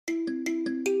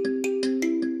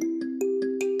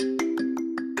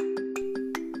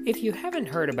If you haven't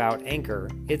heard about Anchor,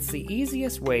 it's the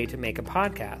easiest way to make a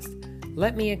podcast.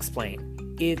 Let me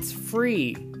explain. It's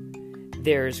free.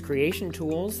 There's creation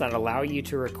tools that allow you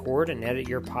to record and edit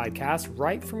your podcast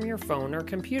right from your phone or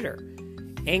computer.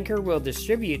 Anchor will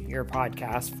distribute your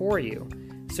podcast for you,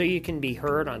 so you can be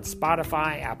heard on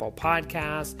Spotify, Apple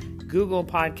Podcasts, Google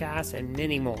Podcasts, and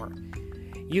many more.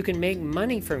 You can make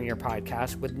money from your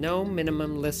podcast with no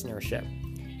minimum listenership.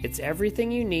 It's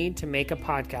everything you need to make a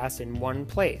podcast in one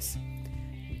place.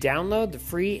 Download the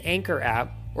free Anchor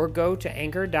app or go to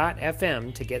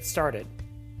anchor.fm to get started.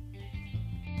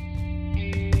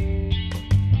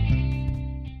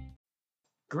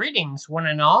 Greetings, one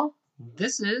and all.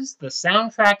 This is the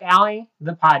Soundtrack Alley,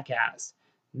 the podcast.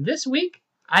 This week,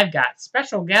 I've got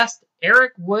special guest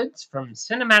Eric Woods from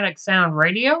Cinematic Sound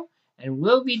Radio, and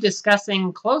we'll be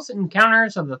discussing Close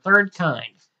Encounters of the Third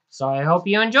Kind. So I hope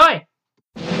you enjoy.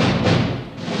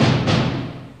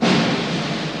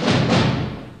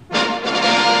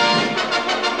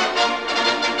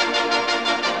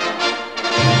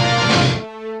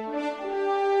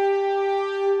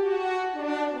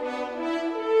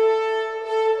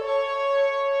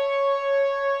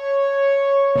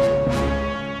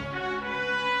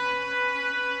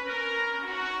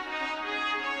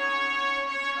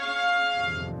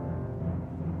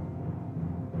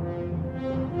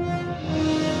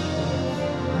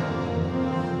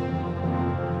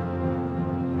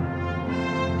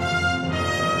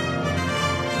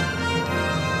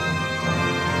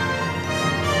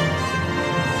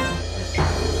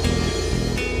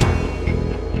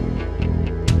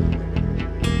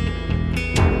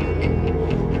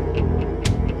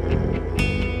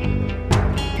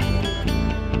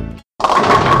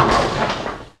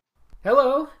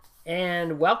 Hello,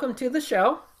 and welcome to the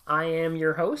show. I am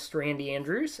your host, Randy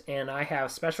Andrews, and I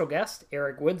have special guest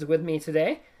Eric Woods with me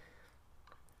today.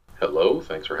 Hello,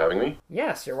 thanks for having me.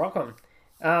 Yes, you're welcome.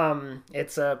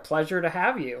 It's a pleasure to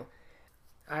have you.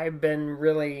 I've been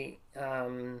really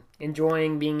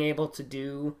enjoying being able to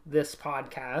do this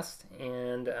podcast,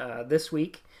 and this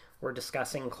week we're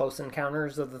discussing Close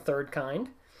Encounters of the Third Kind.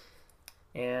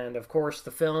 And of course,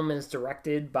 the film is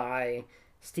directed by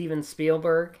Steven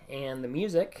Spielberg, and the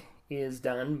music is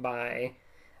done by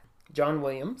John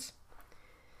Williams,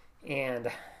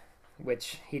 and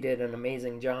which he did an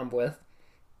amazing job with.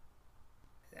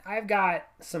 I've got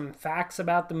some facts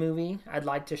about the movie I'd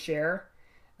like to share.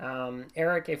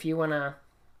 Eric, if you want to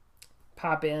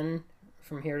pop in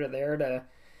from here to there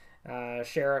to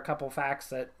share a couple facts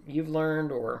that you've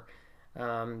learned or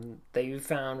that you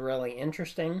found really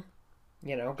interesting,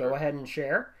 go ahead and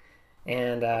share.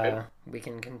 And we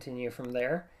can continue from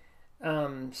there.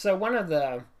 So one of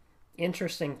the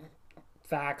interesting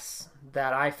facts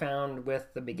that I found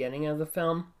with the beginning of the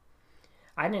film,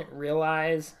 I didn't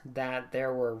realize that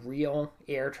there were real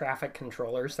air traffic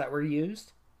controllers that were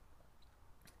used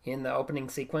in the opening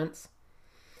sequence.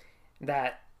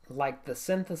 That, like, the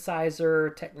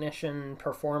synthesizer technician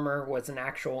performer was an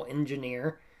actual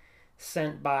engineer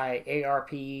sent by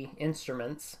ARP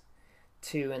Instruments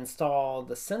to install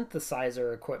the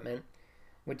synthesizer equipment,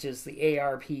 which is the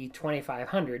ARP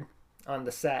 2500, on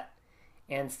the set.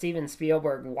 And Steven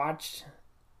Spielberg watched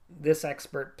this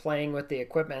expert playing with the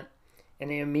equipment,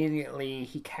 and immediately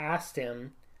he cast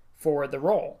him for the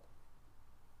role.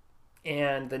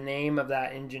 And the name of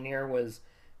that engineer was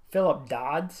Philip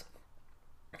Dodds,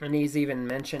 and he's even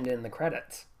mentioned in the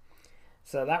credits.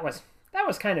 So that was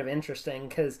kind of interesting,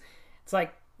 because it's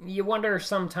like, you wonder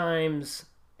sometimes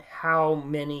how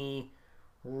many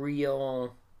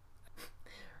real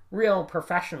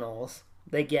professionals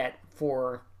they get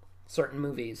for certain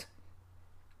movies.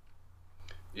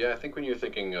 Yeah, I think when you're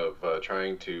thinking of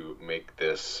trying to make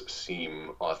this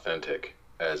seem authentic,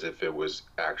 as if it was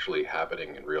actually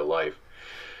happening in real life,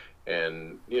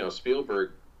 and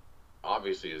Spielberg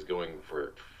obviously is going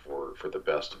for the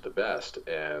best of the best,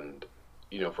 and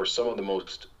for some of the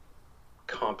most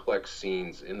complex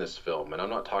scenes in this film, and I'm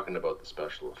not talking about the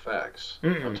special effects.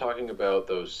 I'm talking about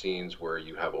those scenes where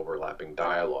you have overlapping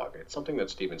dialogue. It's something that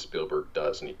Steven Spielberg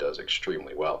does, and he does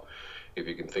extremely well. If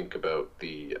you can think about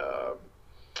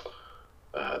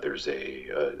there's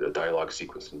a dialogue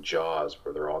sequence in Jaws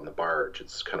where they're on the barge.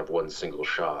 It's kind of one single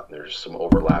shot, and there's some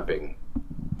overlapping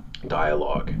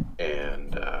dialogue,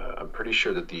 and I'm pretty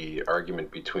sure that the argument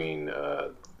between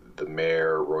the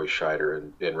mayor, Roy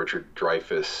Scheider, and Richard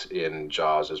Dreyfuss in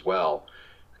Jaws as well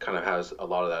kind of has a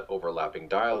lot of that overlapping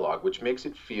dialogue, which makes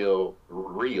it feel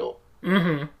real.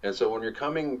 Mm-hmm. And so when you're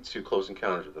coming to Close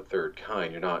Encounters of the Third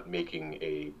Kind, you're not making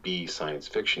a B science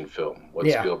fiction film. What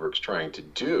Spielberg's trying to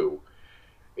do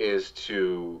is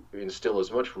to instill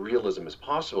as much realism as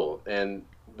possible. And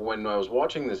when I was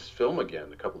watching this film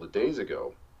again a couple of days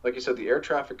ago, like you said, the air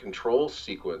traffic control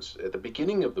sequence at the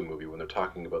beginning of the movie when they're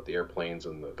talking about the airplanes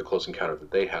and the close encounter that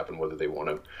they have and whether they want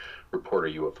to report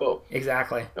a UFO.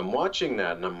 Exactly. I'm watching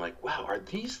that and I'm like, wow, are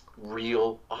these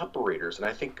real operators? And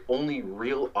I think only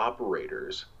real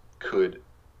operators could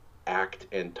act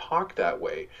and talk that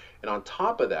way. And on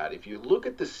top of that, if you look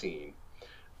at the scene,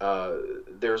 uh,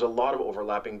 there's a lot of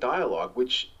overlapping dialogue,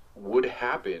 which would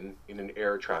happen in an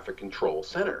air traffic control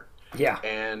center. Yeah.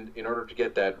 And in order to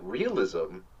get that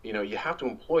realism, you have to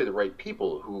employ the right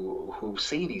people who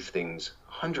say these things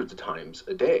hundreds of times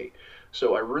a day.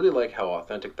 So I really like how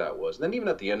authentic that was. And then even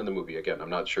at the end of the movie, again, I'm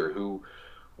not sure who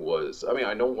was. I mean,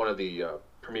 I know one of the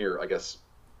premier, I guess,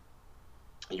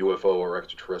 UFO or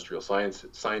extraterrestrial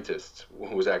scientists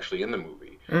who was actually in the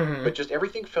movie. Mm-hmm. But just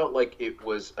everything felt like it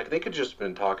was like they could just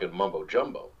been talking mumbo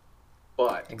jumbo.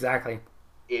 But Exactly.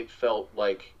 it felt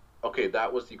like okay,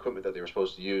 that was the equipment that they were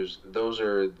supposed to use.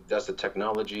 That's the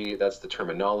technology, that's the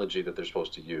terminology that they're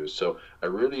supposed to use. So I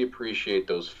really appreciate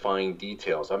those fine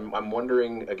details. I'm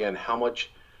wondering again how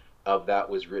much of that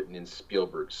was written in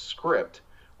Spielberg's script,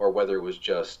 or whether it was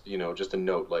just a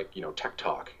note like tech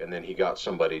talk, and then he got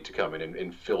somebody to come in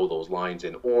and fill those lines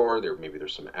in, or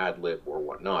there's some ad lib or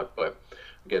whatnot. But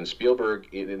again,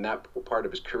 Spielberg in that part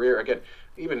of his career, again,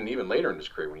 even later in his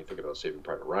career, when you think about Saving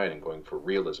Private Ryan and going for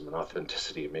realism and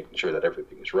authenticity and making sure that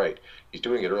everything is right, he's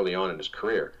doing it early on in his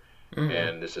career. Mm-hmm.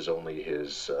 And this is only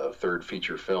his third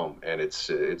feature film, and it's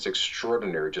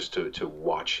extraordinary just to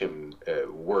watch him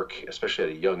work, especially at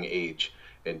a young age,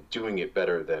 and doing it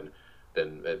better than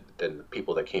the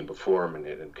people that came before him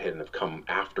and have come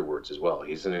afterwards as well.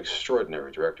 He's an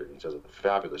extraordinary director. He does a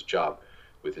fabulous job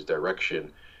with his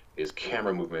direction, his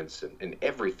camera movements, and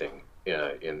everything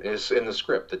in the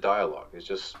script. The dialogue is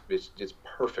just it's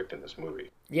perfect in this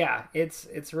movie. Yeah,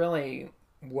 it's really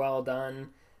well done.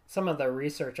 Some of the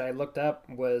research I looked up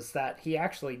was that he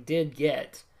actually did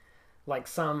get like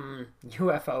some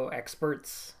UFO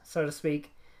experts, so to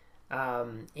speak,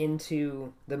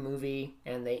 into the movie,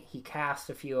 and he cast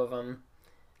a few of them.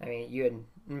 I mean, you had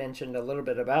mentioned a little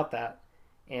bit about that,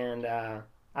 and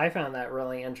I found that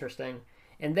really interesting.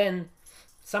 And then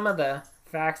some of the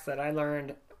facts that I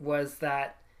learned was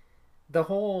that the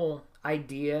whole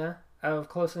idea of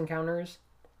Close Encounters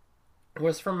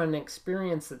was from an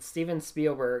experience that Steven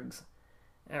Spielberg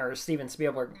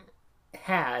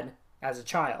had as a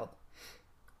child.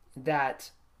 That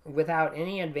without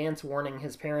any advance warning,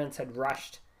 his parents had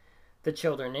rushed the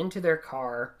children into their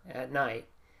car at night,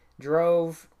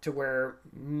 drove to where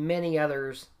many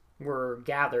others were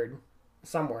gathered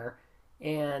somewhere,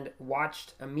 and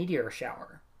watched a meteor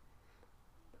shower.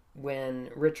 When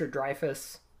Richard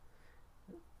Dreyfuss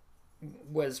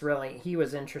he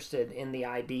was interested in the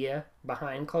idea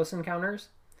behind Close Encounters.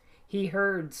 He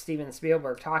heard Steven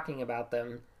Spielberg talking about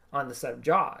them on the set of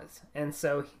Jaws, and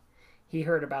so he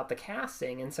heard about the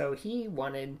casting, and so he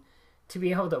wanted to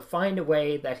be able to find a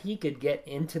way that he could get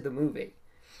into the movie.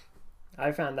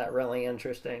 I found that really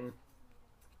interesting.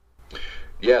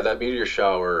 Yeah, that meteor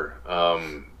shower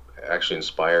actually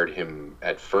inspired him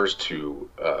at first to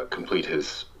complete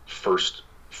his first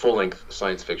full-length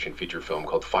science fiction feature film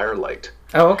called Firelight.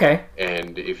 Oh, okay.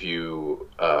 And if you,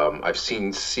 I've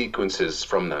seen sequences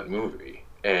from that movie,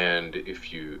 and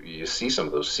if you see some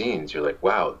of those scenes, you're like,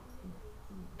 wow,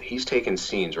 he's taken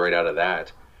scenes right out of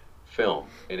that film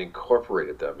and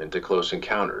incorporated them into Close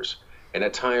Encounters, and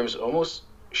at times almost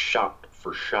shot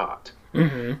for shot.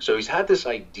 Mm-hmm. So he's had this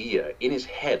idea in his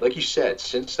head, like you said,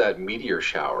 since that meteor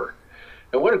shower.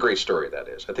 And what a great story that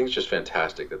is. I think it's just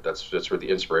fantastic that's where the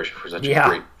inspiration for such a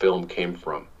great film came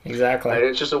from. Exactly. And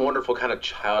it's just a wonderful kind of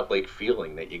childlike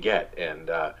feeling that you get, and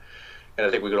I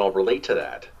think we can all relate to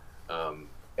that.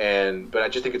 But I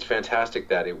just think it's fantastic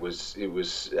that it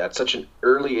was at such an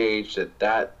early age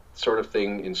that sort of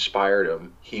thing inspired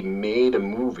him. He made a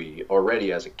movie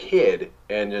already as a kid,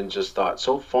 and then just thought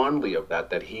so fondly of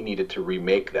that he needed to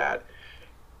remake that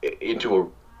into a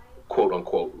quote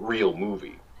unquote real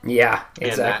movie. Yeah,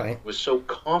 exactly. And that was so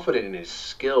confident in his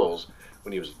skills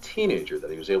when he was a teenager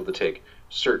that he was able to take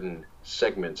certain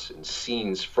segments and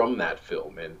scenes from that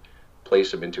film and place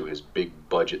them into his big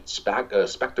budget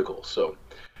spectacle. So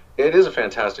it is a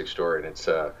fantastic story, and it's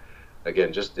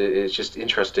again it's just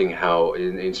interesting how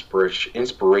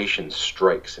inspiration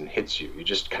strikes and hits you. You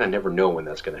just kind of never know when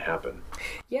that's going to happen.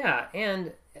 Yeah,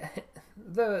 and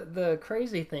the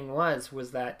crazy thing was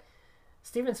that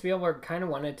Steven Spielberg kind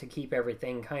of wanted to keep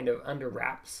everything kind of under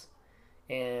wraps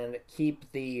and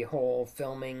keep the whole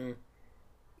filming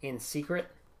in secret.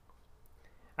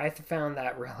 I found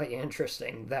that really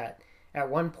interesting that at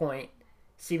one point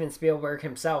Steven Spielberg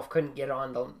himself couldn't get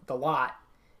on the lot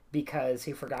because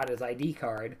he forgot his ID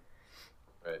card.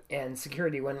 Right. And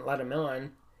security wouldn't let him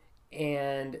on.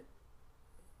 And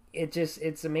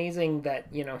it's amazing that,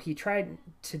 you know, he tried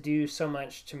to do so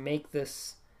much to make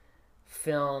this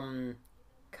film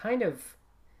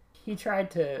he tried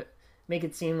to make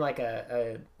it seem like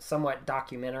a somewhat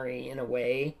documentary in a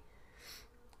way,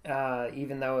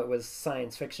 even though it was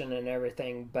science fiction and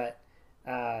everything. But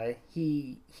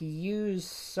he used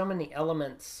so many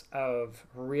elements of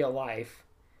real life,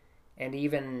 and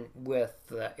even with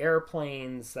the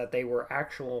airplanes, that they were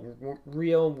actual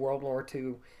real World War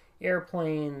II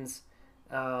airplanes,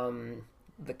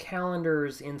 the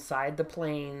calendars inside the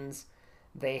planes.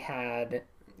 They had,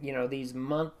 you know, these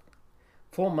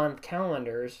full month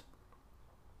calendars,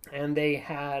 and they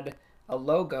had a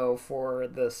logo for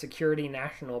the Security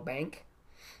National Bank,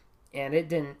 and it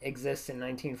didn't exist in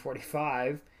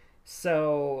 1945.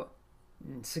 So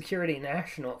Security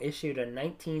National issued a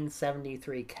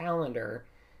 1973 calendar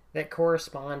that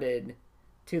corresponded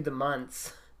to the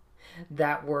months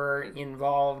that were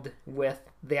involved with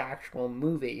the actual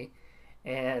movie.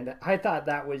 And I thought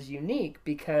that was unique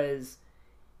because,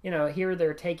 you know, here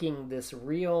they're taking this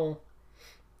real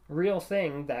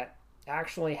thing that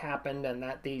actually happened, and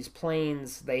that these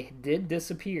planes, they did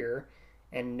disappear,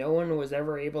 and no one was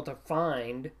ever able to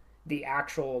find the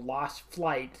actual lost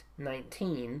flight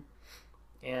 19,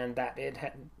 and that it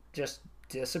had just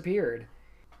disappeared.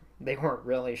 They weren't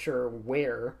really sure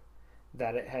where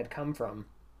that it had come from.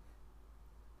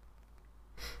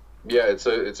 Yeah, it's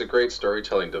a great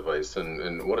storytelling device,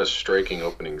 and what a striking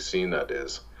opening scene that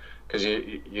is, because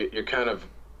you're kind of,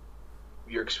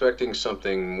 you're expecting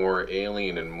something more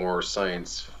alien and more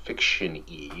science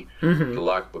fiction-y, for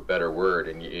lack of a better word,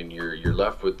 and you're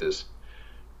left with this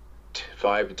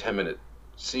 5 to 10 minute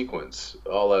sequence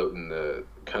all out in the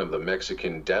kind of the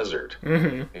Mexican desert,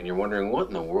 and you're wondering, what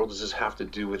in the world does this have to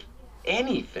do with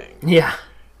anything? Yeah.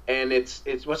 And it's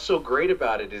what's so great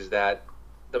about it is that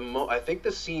I think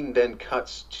the scene then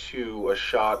cuts to a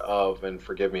shot of, and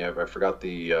forgive me, I forgot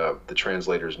the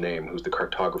translator's name, who's the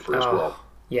cartographer as well.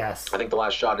 Yes. I think the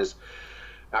last shot is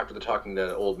after they're talking to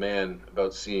that old man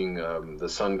about seeing the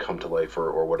sun come to life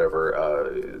or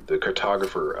whatever. The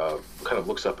cartographer kind of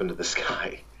looks up into the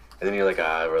sky, and then you're like,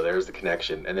 well, there's the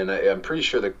connection. And then I'm pretty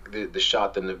sure the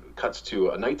shot then cuts to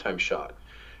a nighttime shot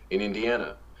in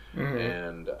Indiana.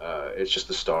 And it's just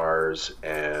the stars,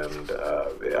 and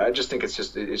I just think it's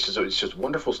just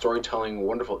wonderful storytelling,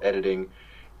 wonderful editing,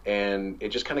 and it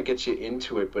just kind of gets you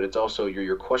into it. But it's also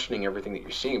you're questioning everything that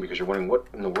you're seeing, because you're wondering, what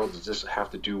in the world does this have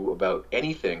to do about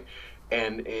anything,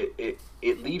 and it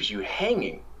leaves you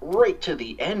hanging right to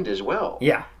the end as well.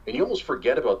 Yeah, and you almost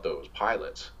forget about those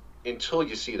pilots until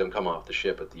you see them come off the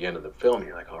ship at the end of the film. And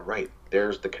you're like, all right,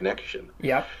 there's the connection.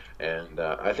 Yeah. And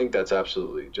I think that's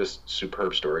absolutely just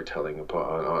superb storytelling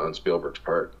on Spielberg's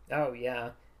part. Oh,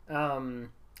 yeah.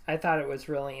 I thought it was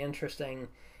really interesting.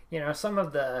 You know, some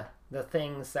of the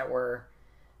things that were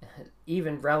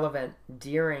even relevant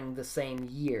during the same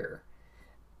year.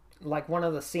 Like one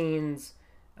of the scenes,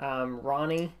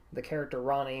 Ronnie, the character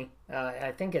Ronnie,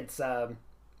 I think it's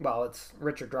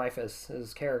Richard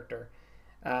Dreyfuss' character.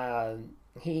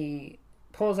 He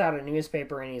pulls out a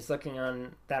newspaper and he's looking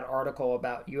on that article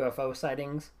about UFO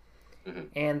sightings.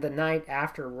 And the night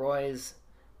after Roy's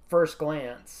first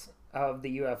glance of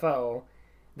the UFO,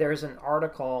 there's an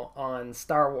article on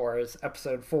Star Wars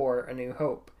Episode 4, A New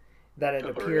Hope, that it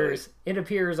appears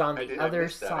on the other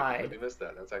side. I missed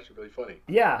that. That's actually really funny.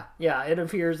 Yeah, it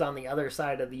appears on the other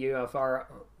side of the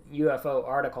UFO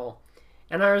article.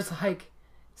 And I was like,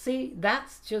 see,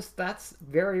 that's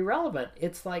very relevant.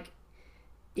 It's like,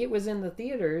 it was in the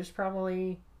theaters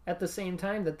probably at the same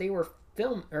time that they were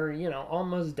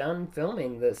almost done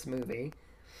filming this movie.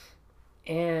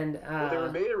 And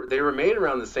they were made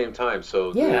around the same time.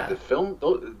 So yeah. the film,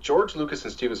 George Lucas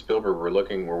and Steven Spielberg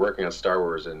were working on Star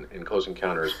Wars and Close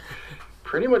Encounters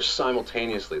pretty much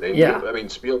simultaneously. They knew, I mean,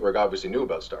 Spielberg obviously knew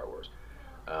about Star Wars,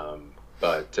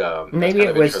 but maybe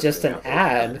it was just an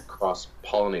ad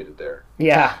cross-pollinated there.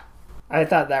 Yeah, I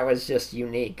thought that was just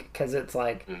unique because it's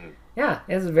like,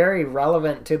 it's very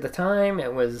relevant to the time.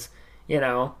 It was,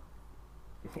 well,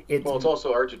 it's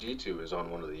also R2-D2 is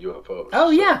on one of the UFOs.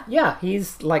 Oh, so. Yeah.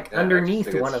 He's like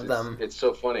underneath one of them. It's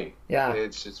so funny. Yeah.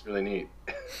 It's really neat.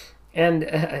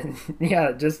 And,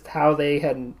 just how they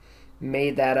had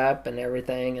made that up and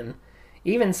everything. And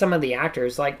even some of the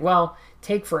actors, like, well,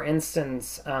 take for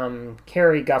instance,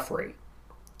 Cary Guffrey,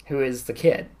 who is the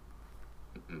kid.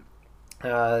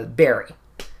 Barry.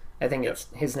 I think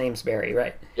his name's Barry,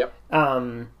 right? Yep.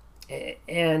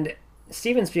 And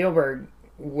Steven Spielberg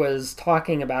was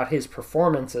talking about his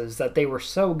performances, that they were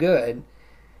so good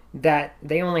that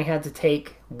they only had to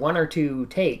take 1 or 2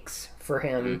 takes for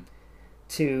him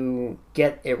to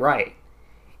get it right.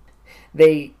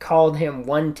 They called him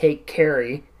One Take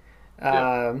Carrie,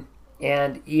 and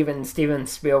even Steven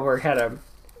Spielberg had a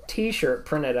T-shirt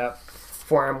printed up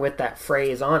for him with that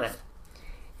phrase on it.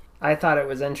 I thought it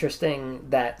was interesting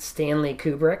that Stanley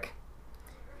Kubrick,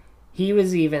 he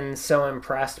was even so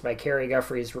impressed by Cary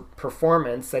Guffey's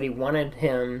performance that he wanted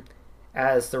him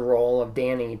as the role of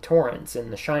Danny Torrance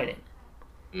in The Shining.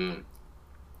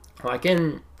 Like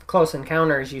in Close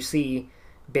Encounters, you see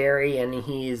Barry and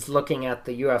he's looking at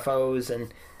the UFOs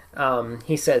and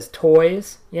he says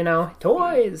toys,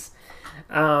 toys.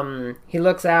 He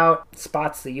looks out,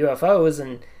 spots the UFOs,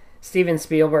 and Steven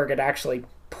Spielberg had actually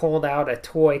pulled out a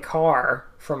toy car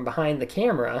from behind the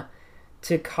camera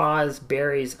to cause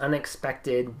Barry's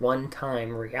unexpected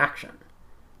one-time reaction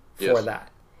for that.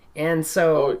 And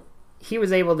so he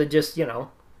was able to just,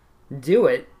 do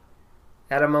it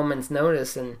at a moment's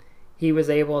notice, and he was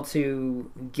able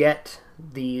to get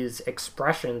these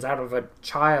expressions out of a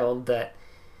child that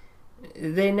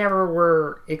they never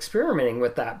were experimenting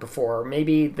with that before.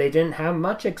 Maybe they didn't have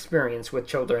much experience with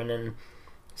children, and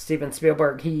Steven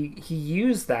Spielberg, he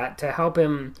used that to help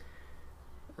him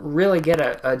really get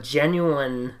a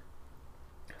genuine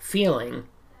feeling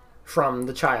from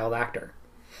the child actor.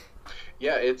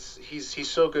 Yeah, he's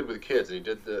so good with kids, and he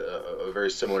did a very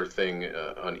similar thing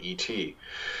on E.T.,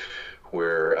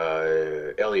 where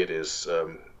Elliot is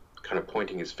kind of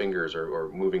pointing his fingers or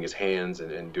moving his hands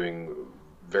and doing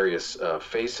various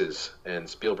faces, and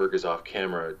Spielberg is off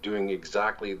camera doing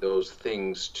exactly those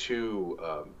things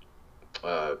to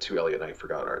Elliot. I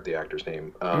forgot the actor's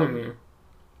name.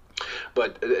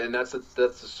 But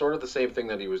that's sort of the same thing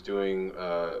that he was doing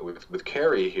with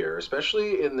Carrie here,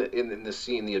 especially in the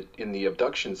scene, in the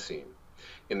abduction scene,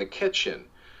 in the kitchen.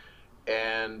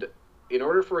 And in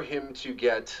order for him to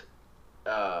get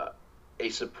a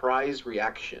surprise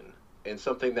reaction and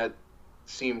something that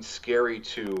seemed scary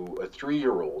to a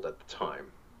 3-year-old at the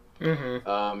time,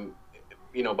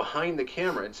 behind the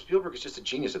camera, and Spielberg is just a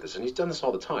genius at this, and he's done this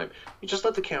all the time. You just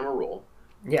let the camera roll.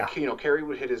 Yeah. Carrie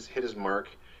would hit his mark,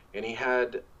 and he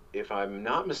had, if I'm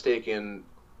not mistaken,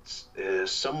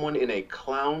 someone in a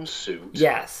clown suit.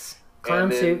 Yes.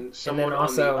 Clown suit, someone and then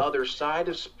also on the other side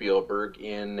of Spielberg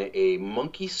in a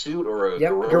monkey suit or a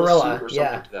gorilla suit or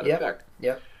something to that effect.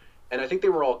 Yep. And I think they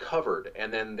were all covered,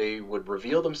 and then they would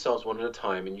reveal themselves one at a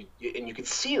time, and you could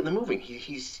see it in the movie.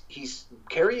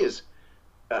 Carrie is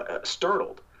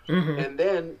startled, and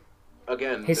then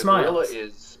again the gorilla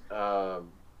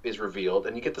is revealed,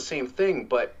 and you get the same thing.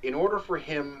 But in order for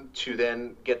him to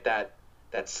then get that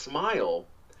smile,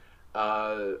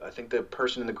 I think the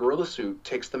person in the gorilla suit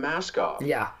takes the mask off.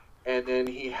 Yeah. And then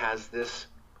he has this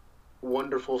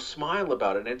wonderful smile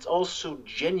about it, and it's all so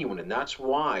genuine, and that's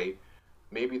why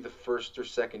maybe the first or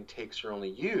second takes are only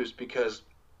used, because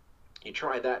you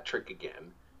try that trick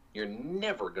again, you're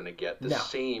never going to get the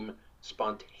same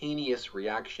spontaneous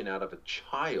reaction out of a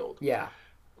child. Yeah.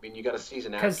 I mean, you got to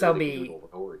season actors that do it over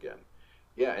and over again.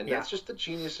 Yeah, and that's just the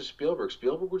genius of Spielberg.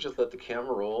 Spielberg will just let the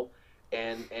camera roll,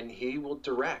 and he will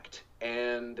direct.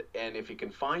 And if he can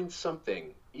find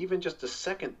something, even just a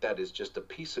second, that is just a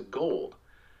piece of gold,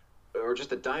 or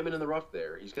just a diamond in the rough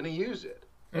there, he's going to use it.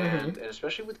 And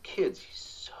especially with kids, he's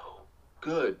so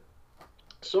good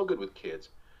with kids.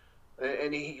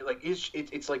 And he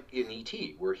it's like in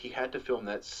E.T., where he had to film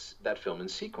that film in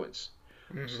sequence.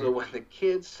 So when the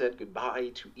kids said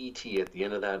goodbye to E.T. at the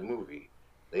end of that movie,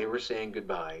 they were saying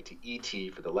goodbye to E.T.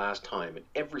 for the last time, and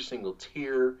every single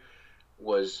tear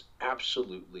was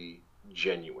absolutely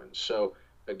genuine. So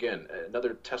again,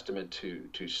 another testament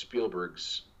to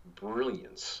Spielberg's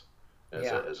brilliance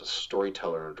as a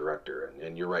storyteller and director.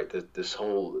 And you're right, that this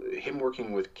whole him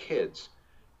working with kids,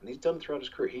 and he's done it throughout his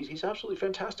career. He's absolutely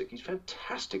fantastic. He's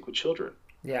fantastic with children.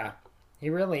 Yeah, he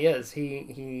really is.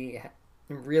 He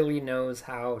really knows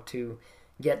how to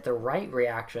get the right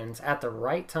reactions at the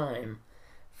right time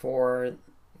for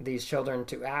these children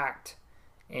to act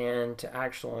and to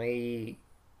actually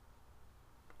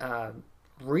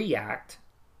react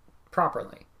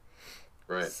properly.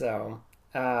 Right. So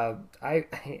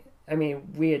I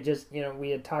mean, we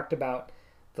had talked about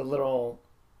the little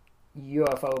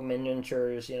UFO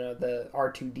miniatures, the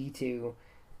R2-D2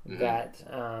 that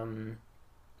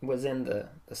was in the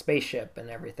spaceship and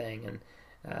everything, and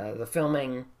the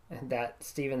filming that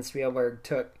Steven Spielberg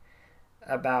took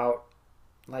about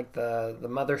like the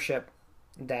mothership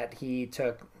that he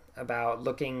took about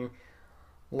looking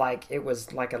like it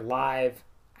was like a live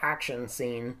action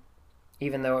scene,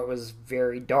 even though it was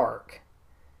very dark.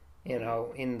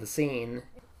 in the scene.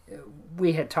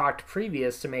 We had talked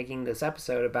previous to making this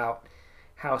episode about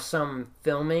how some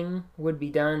filming would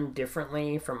be done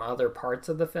differently from other parts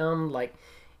of the film, like,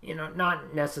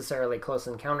 not necessarily Close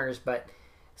Encounters, but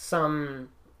some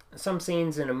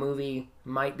scenes in a movie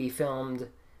might be filmed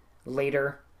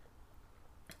later,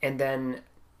 and then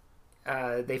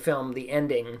they film the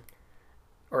ending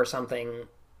or something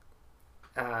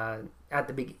at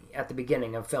the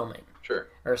beginning of filming. Sure.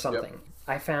 Or something. Yep.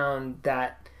 I found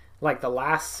that, like, the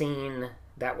last scene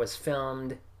that was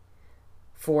filmed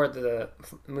for the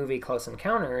movie Close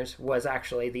Encounters was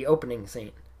actually the opening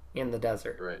scene in the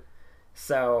desert. Right.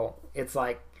 So it's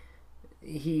like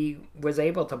he was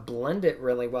able to blend it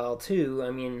really well too. I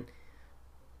mean,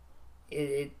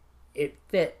 it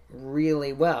fit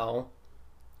really well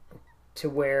to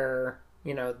where,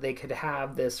 they could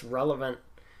have this relevant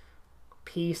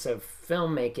piece of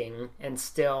filmmaking and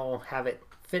still have it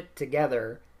fit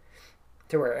together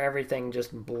to where everything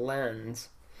just blends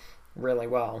really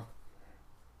well.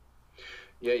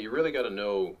 Yeah, you really got to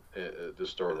know the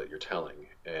story that you're telling.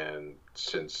 And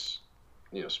since,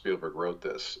 Spielberg wrote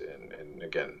this and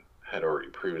again, had already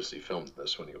previously filmed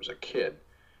this when he was a kid,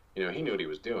 he knew what he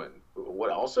was doing.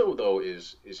 What also, though,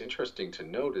 is interesting to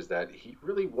note is that he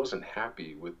really wasn't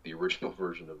happy with the original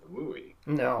version of the movie.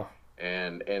 No.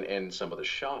 And some of the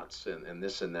shots and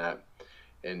this and that.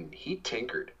 And he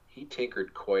tinkered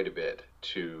quite a bit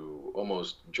to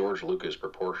almost George Lucas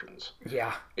proportions.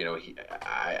 Yeah.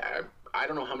 I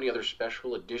don't know how many other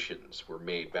special editions were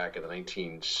made back in the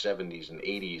 1970s and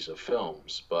 80s of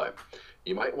films, but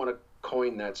you might want to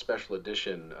coin that special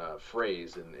edition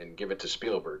phrase and give it to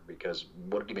Spielberg, because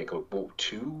what did he make?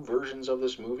 Two versions of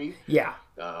this movie? Yeah.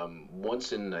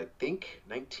 Once in, I think,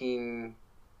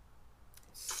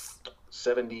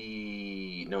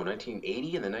 1980,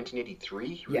 and then 1983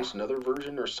 he released another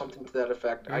version or something to that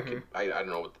effect. Mm-hmm. I don't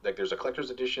know, like there's a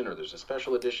collector's edition or there's a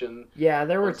special edition. Yeah,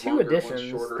 there were two longer,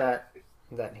 editions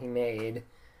that he made.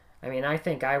 I mean, I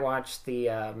think I watched the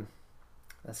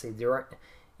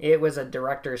it was a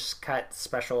director's cut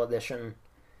special edition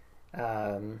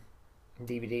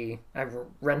DVD. I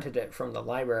rented it from the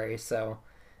library, so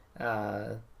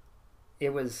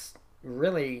it was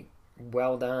really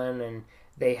well done, and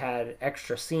they had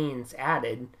extra scenes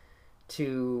added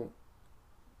to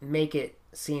make it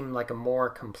seem like a more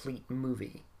complete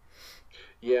movie.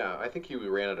 Yeah, I think he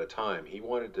ran out of time. He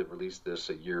wanted to release this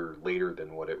a year later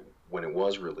than when it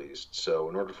was released. So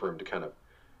in order for him to kind of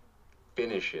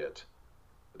finish it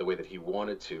the way that he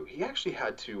wanted to, he actually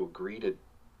had to agree to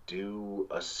do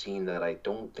a scene that I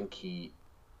don't think he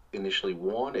initially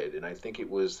wanted, and I think it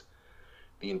was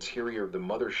the interior of the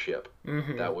mothership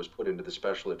that was put into the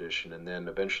special edition, and then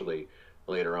eventually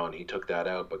later on he took that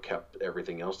out but kept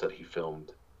everything else that he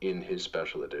filmed in his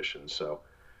special edition. So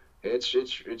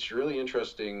it's really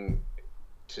interesting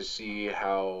to see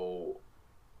how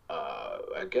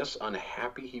I guess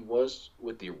unhappy he was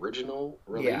with the original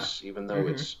release, even though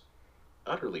it's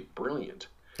utterly brilliant.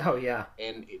 Oh yeah.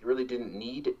 And it really didn't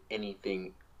need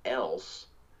anything else.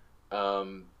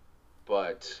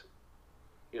 But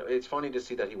it's funny to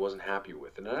see that he wasn't happy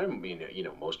with it. And I mean,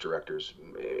 most directors,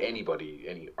 anybody,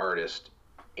 any artist,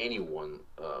 anyone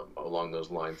along those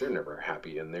lines, they're never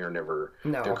happy, and their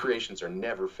creations are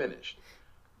never finished.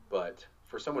 But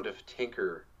for someone to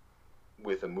tinker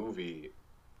with a movie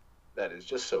that is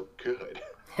just so good,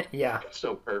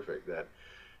 so perfect, that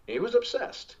he was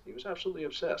obsessed. He was absolutely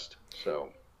obsessed. So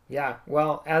yeah,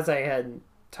 well, as I had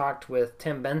talked with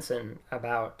Tim Benson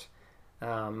about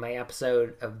my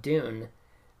episode of Dune,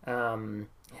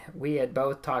 we had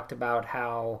both talked about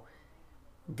how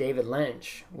David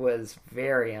Lynch was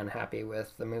very unhappy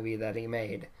with the movie that he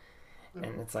made.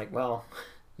 And it's like, well,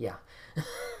 yeah.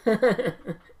 Right.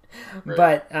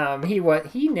 But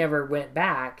he never went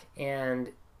back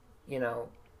and,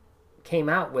 came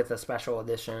out with a special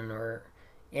edition or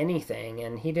anything,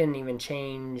 and he didn't even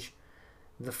change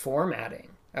the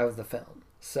formatting of the film.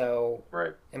 So,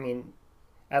 right. I mean,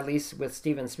 at least with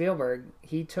Steven Spielberg,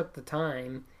 he took the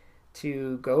time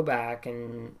to go back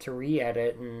and to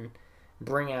re-edit and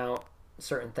bring out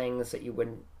certain things that you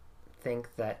wouldn't think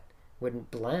that wouldn't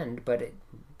blend, but it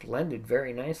blended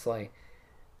very nicely.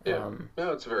 Yeah,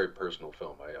 no, it's a very personal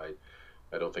film. I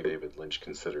don't think David Lynch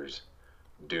considers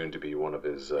Dune to be one of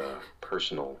his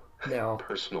personal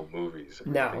movies.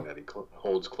 Anything that he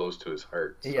holds close to his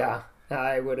heart. So. Yeah,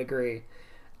 I would agree.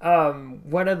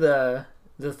 One of the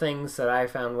things that I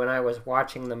found when I was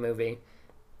watching the movie,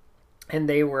 and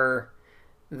the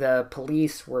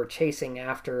police were chasing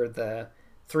after the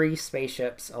 3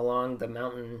 spaceships along the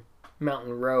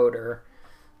mountain road, or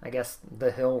I guess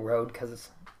the hill road, because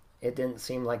it didn't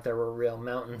seem like there were real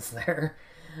mountains there.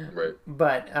 Right.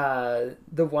 But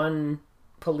the one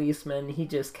policeman, he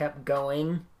just kept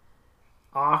going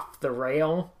off the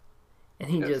rail, and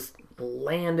he just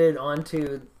landed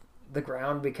onto the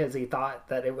ground because he thought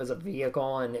that it was a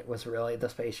vehicle and it was really the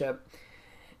spaceship.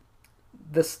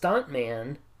 The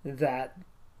stuntman that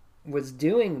was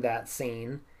doing that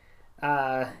scene,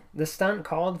 the stunt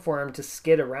called for him to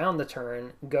skid around the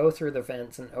turn, go through the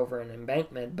fence and over an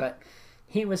embankment, but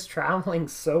he was traveling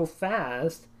so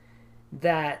fast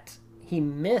that he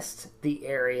missed the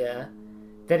area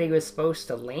that he was supposed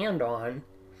to land on,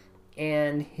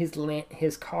 and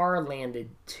his car landed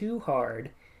too hard,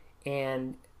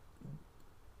 and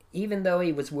even though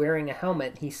he was wearing a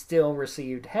helmet, he still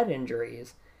received head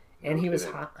injuries, and he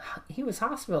was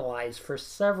hospitalized for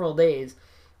several days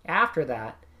after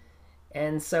that,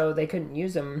 and so they couldn't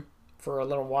use him for a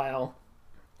little while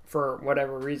for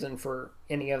whatever reason, for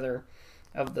any other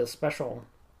of the special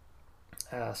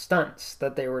stunts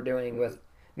that they were doing with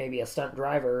maybe a stunt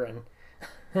driver. And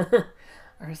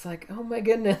I was like, oh my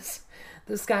goodness,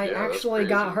 this guy actually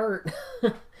got hurt.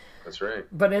 That's right.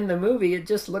 But in the movie, it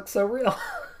just looks so real.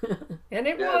 And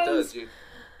it was. It does.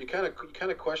 You kind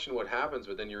of question what happens,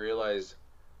 but then you realize,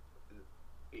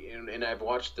 and I've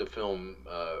watched the film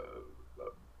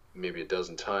maybe a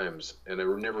dozen times, and I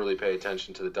never really pay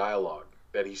attention to the dialogue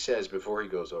that he says before he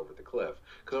goes over the cliff.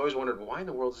 Because I always wondered, why in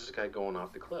the world is this guy going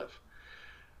off the cliff?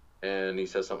 And he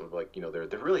says something like,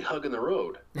 they're really hugging the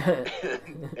road.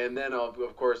 And then,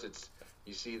 of course,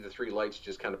 you see the three lights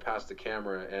just kind of pass the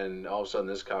camera, and all of a sudden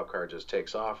this cop car just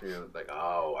takes off, and you're like,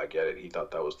 oh, I get it. He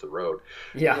thought that was the road.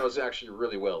 Yeah. It's actually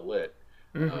really well lit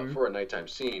for a nighttime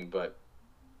scene, but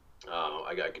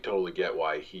I could totally get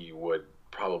why he would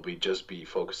probably just be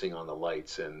focusing on the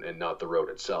lights and not the road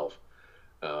itself.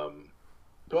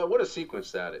 But what a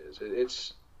sequence that is.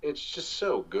 It's just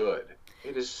so good.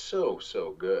 It is so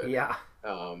good. Yeah.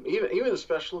 Even the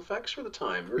special effects for the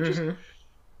time were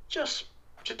just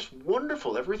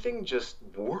wonderful. Everything just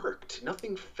worked.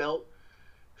 Nothing felt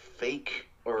fake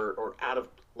or out of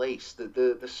place.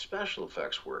 The special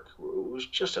effects work was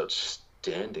just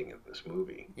outstanding in this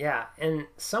movie. Yeah, and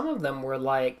some of them were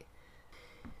like,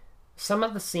 some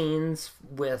of the scenes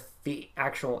with the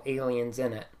actual aliens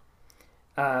in it.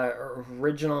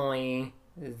 Originally,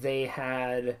 they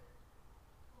had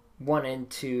wanted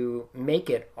to make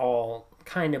it all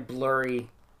kind of blurry.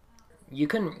 You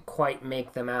couldn't quite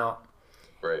make them out.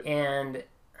 Right. And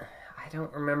I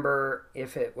don't remember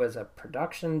if it was a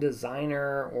production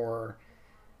designer or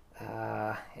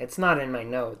it's not in my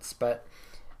notes, but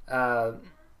I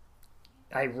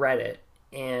read it,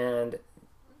 and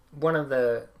one of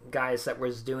the guys that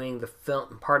was doing the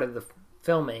part of the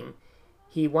filming,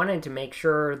 he wanted to make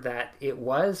sure that it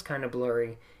was kind of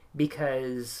blurry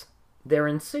because they're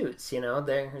in suits,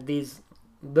 they're these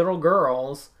little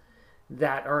girls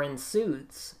that are in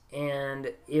suits,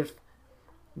 and if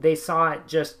they saw it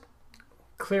just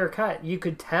clear cut, you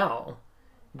could tell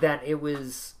that it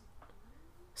was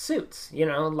suits,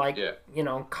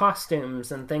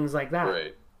 costumes and things like that.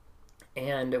 Right.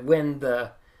 And when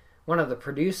one of the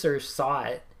producers saw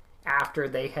it after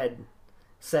they had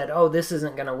said, oh, this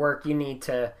isn't going to work, you need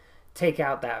to take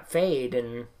out that fade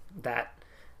and that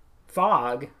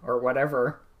fog or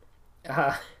whatever,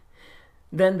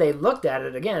 then they looked at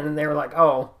it again and they were like,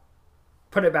 oh,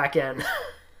 put it back in.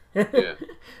 Yeah.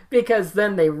 Because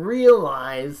then they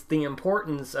realized the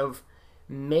importance of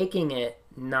making it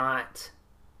not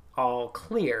all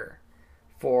clear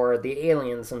for the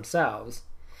aliens themselves.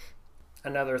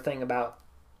 Another thing about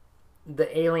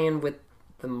the alien with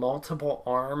the multiple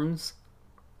arms,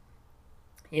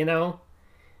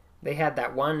 they had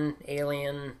that one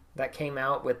alien that came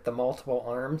out with the multiple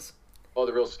arms. Oh,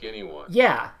 the real skinny one.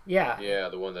 Yeah. Yeah,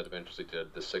 the one that eventually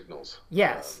did the signals.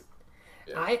 Yes.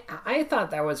 Yeah. I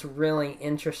thought that was really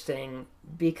interesting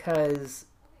because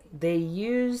they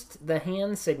used the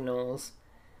hand signals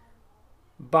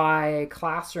by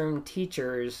classroom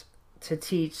teachers to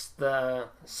teach the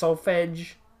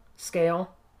solfege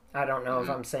scale. I don't know if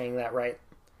I'm saying that right.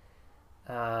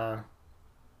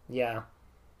 Yeah.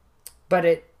 But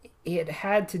it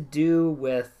had to do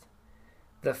with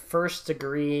the first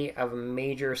degree of a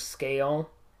major scale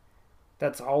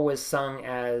that's always sung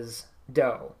as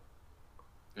do,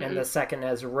 and the second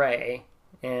as re,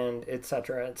 and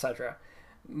etc., etc.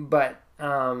 But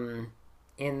in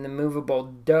the movable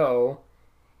do,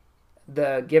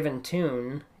 the given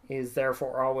tune is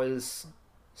therefore always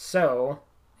so,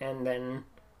 and then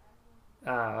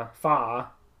fa,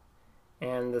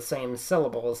 and the same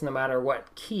syllables no matter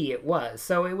what key it was.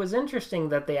 So it was interesting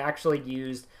that they actually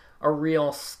used a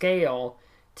real scale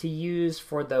to use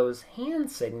for those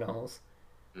hand signals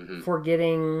Mm-hmm. for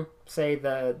getting, say,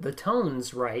 the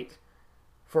tones right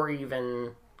for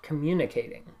even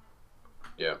communicating.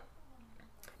 Yeah.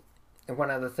 And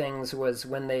one of the things was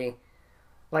when they,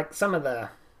 like, some of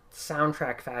the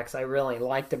soundtrack facts I really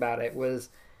liked about it was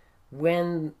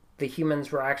when the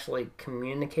humans were actually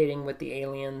communicating with the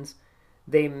aliens,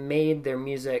 they made their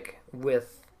music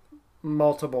with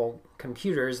multiple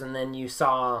computers, and then you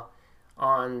saw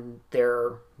on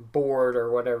their board or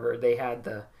whatever, they had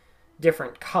the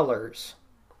different colors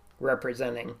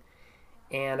representing.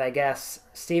 And I guess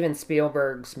Steven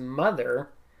Spielberg's mother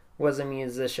was a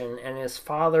musician and his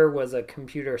father was a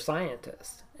computer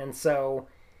scientist. And so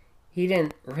he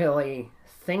didn't really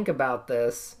think about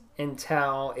this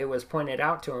until it was pointed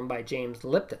out to him by James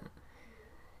Lipton.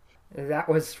 That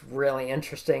was really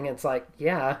interesting. It's like,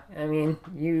 yeah, I mean,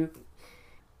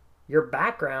 your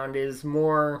background is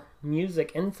more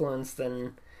music influenced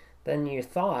than you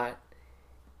thought.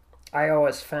 I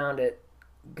always found it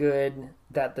good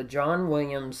that the John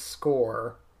Williams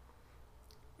score,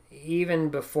 even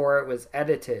before it was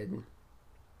edited,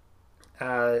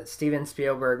 Steven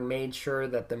Spielberg made sure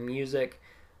that the music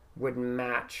would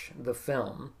match the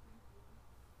film.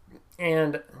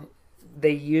 And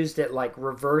they used it like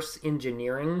reverse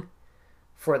engineering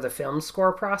for the film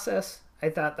score process. I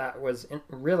thought that was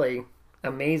really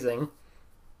amazing.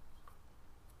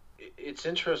 It's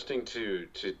interesting to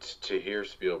hear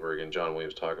Spielberg and John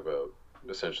Williams talk about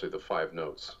essentially the five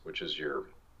notes, which is your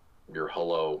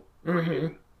hello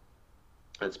greeting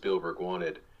that Spielberg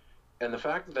wanted, and the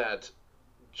fact that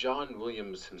John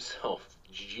Williams himself,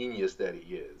 genius that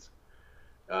he is,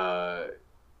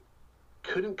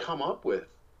 couldn't come up with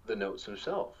the notes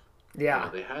himself. Yeah.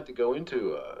 They had to go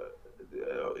into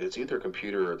it's either a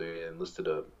computer or they enlisted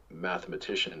a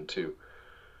mathematician to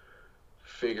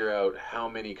figure out how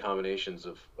many combinations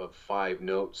of five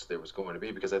notes there was going to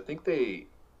be, because I think they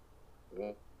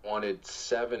wanted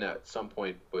seven at some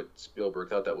point, but Spielberg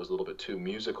thought that was a little bit too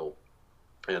musical,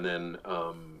 and then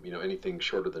anything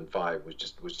shorter than five was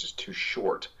just too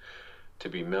short to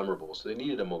be memorable. So they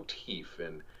needed a motif,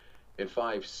 and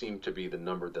five seemed to be the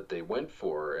number that they went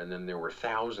for, and then there were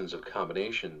thousands of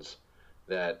combinations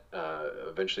that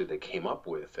eventually they came up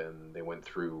with, and they went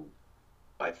through.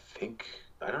 I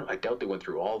doubt they went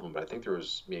through all of them, but I think there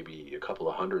was maybe a couple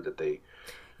of hundred that they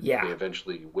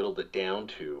eventually whittled it down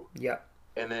to. Yeah.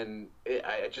 And then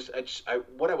I'd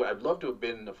love to have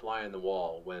been the fly on the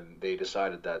wall when they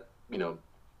decided that,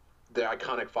 the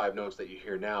iconic five notes that you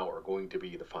hear now are going to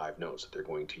be the five notes that they're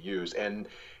going to use, and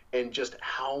just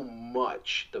how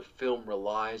much the film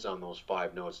relies on those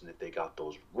five notes, and if they got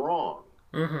those wrong,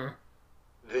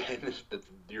 then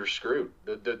you're screwed.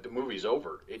 The movie's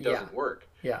over. It doesn't work.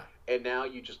 Yeah. And now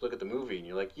you just look at the movie and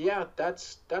you're like, yeah,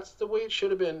 that's the way it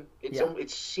should have been. It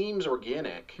seems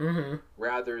organic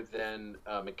rather than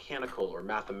mechanical or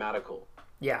mathematical.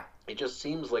 Yeah. It just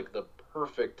seems like the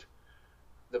perfect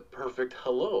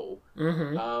hello.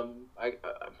 I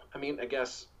mean, I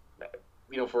guess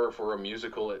for a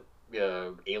musical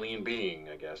alien being,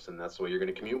 I guess, and that's the way you're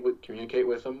going to communicate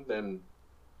with them. Then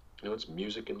it's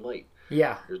music and light.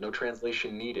 Yeah. There's no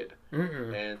translation needed.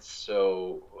 And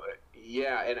so,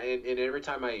 yeah, and every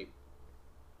time I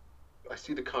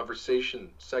see the conversation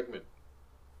segment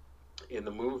in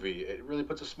the movie, it really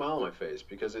puts a smile on my face,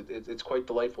 because it's quite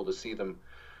delightful to see them,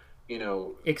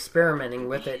 experimenting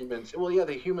with humans, well, yeah,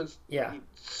 the humans, yeah,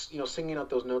 singing out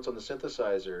those notes on the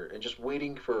synthesizer and just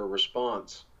waiting for a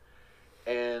response.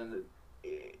 And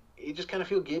you just kind of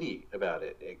feel giddy about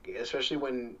it, especially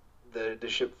when the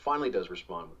ship finally does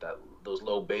respond with those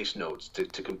low bass notes to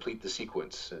complete the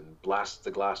sequence and blast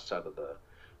the glass out of the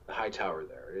high tower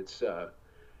there.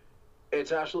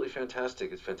 It's absolutely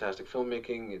fantastic. It's fantastic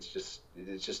filmmaking. It's just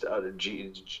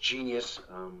genius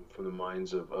from the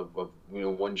minds of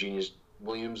one genius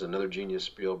Williams, another genius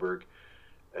Spielberg.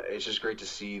 It's just great to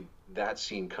see that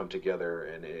scene come together,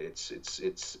 and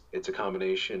it's a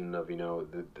combination of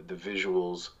the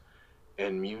visuals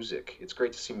and music. It's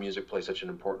great to see music play such an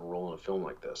important role in a film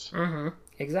like this.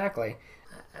 Exactly.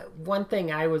 One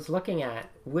thing I was looking at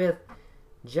with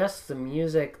just the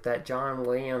music that John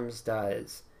Williams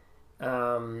does,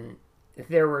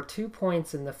 there were 2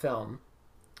 points in the film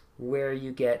where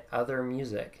you get other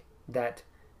music that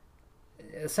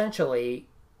essentially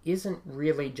isn't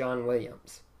really John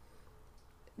Williams.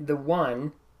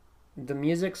 The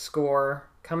music score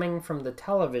coming from the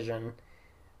television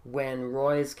when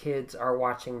Roy's kids are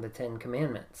watching the Ten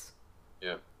Commandments.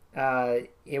 Yeah.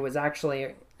 It was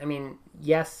actually,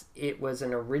 yes, it was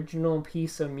an original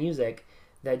piece of music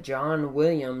that John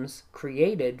Williams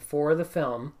created for the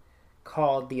film,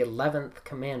 called the 11th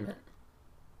Commandment.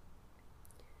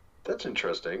 That's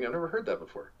interesting. I've never heard that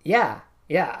before. Yeah,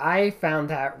 yeah, I found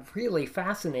that really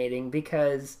fascinating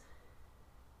because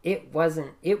it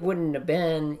wouldn't have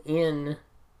been in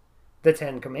the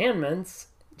Ten Commandments.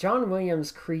 John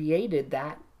Williams created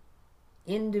that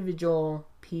individual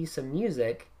piece of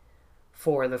music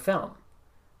for the film.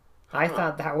 I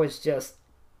thought that was just,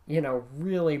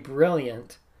 really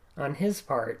brilliant on his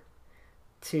part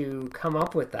to come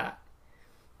up with that.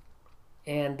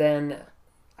 And then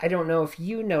I don't know if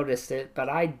you noticed it, but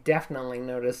I definitely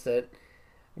noticed it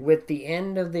with the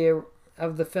end of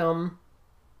the film,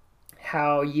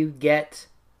 how you get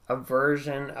a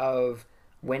version of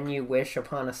When You Wish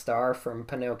Upon a Star from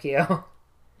Pinocchio.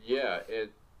 Yeah,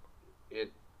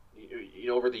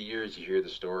 over the years you hear the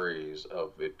stories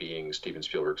of it being Steven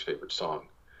Spielberg's favorite song,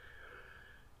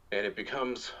 and it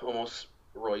becomes almost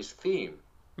Roy's theme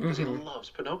because he loves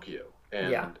Pinocchio,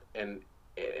 and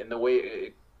the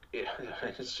way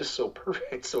it's just so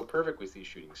perfect. It's so perfect with these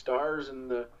shooting stars in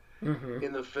the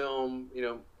film.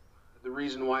 The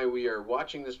reason why we are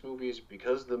watching this movie is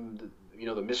because the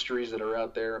mysteries that are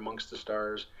out there amongst the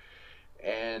stars,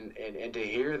 and to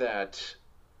hear that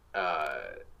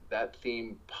that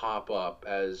theme pop up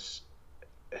as,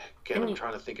 again, I'm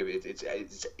trying to think of it.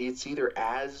 It's either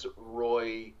as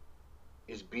Roy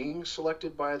is being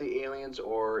selected by the aliens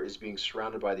or is being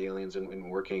surrounded by the aliens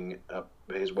and working up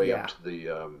his way up to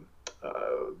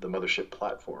the mothership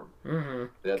platform.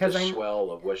 That the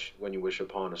swell of When You Wish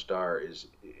Upon a Star is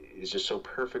just so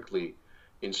perfectly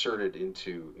inserted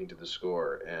into the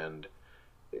score. And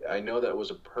I know that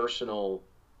was a personal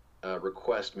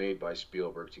request made by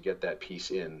Spielberg to get that piece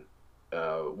in.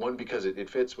 One, because it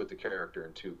fits with the character,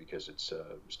 and two, because it's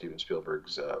Steven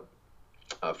Spielberg's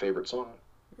favorite song.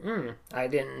 I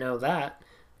didn't know that.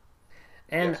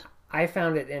 And Yes. I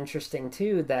found it interesting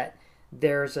too that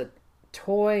there's a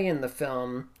toy in the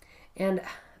film, and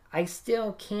I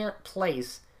still can't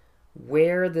place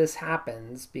where this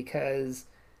happens because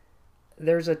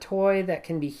there's a toy that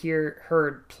can be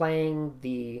heard playing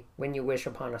the When You Wish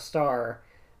Upon a Star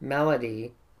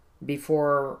melody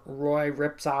before Roy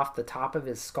rips off the top of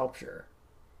his sculpture.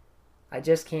 I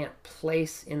just can't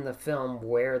place in the film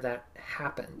where that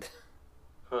happened.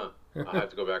 Huh. I'll have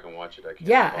to go back and watch it. I can't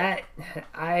Yeah,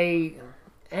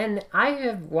 I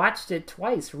have watched it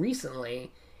twice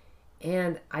recently,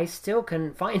 and I still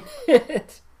couldn't find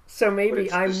it. So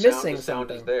maybe I'm missing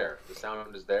something. The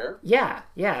sound is there. Yeah.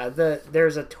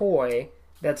 There's a toy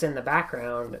that's in the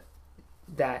background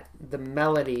that the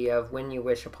melody of When You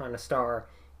Wish Upon a Star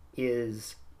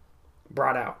is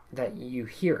brought out, that you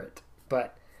hear it.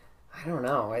 But I don't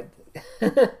know.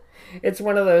 It's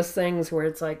one of those things where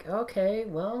it's like, okay,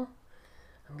 well,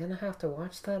 I'm gonna have to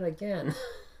watch that again.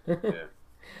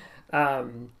 Yeah.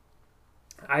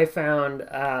 I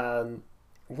found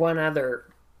one other,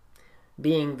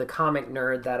 being the comic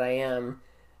nerd that I am,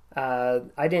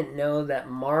 I didn't know that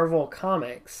Marvel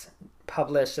Comics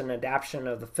published an adaptation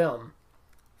of the film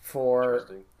for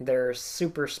their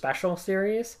Super Special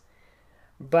series,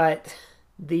 but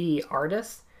the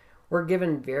artists were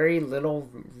given very little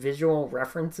visual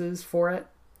references for it,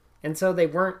 and so they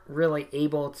weren't really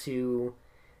able to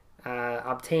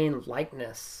obtain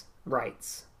likeness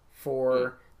rights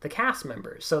for the cast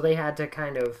members. So they had to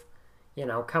kind of,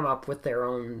 come up with their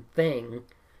own thing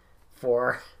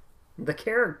for the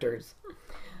characters.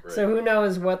 Right. So who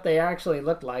knows what they actually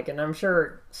look like, and I'm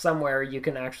sure somewhere you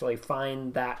can actually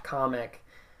find that comic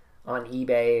on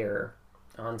eBay or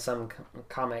on some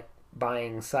comic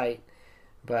buying site.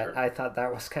 But sure. I thought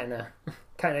that was kind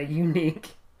of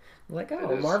unique. Like,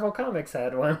 oh, Marvel Comics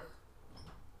had one.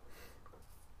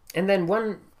 And then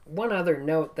one other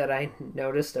note that I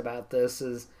noticed about this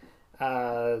is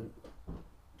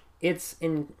it's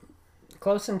in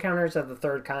Close Encounters of the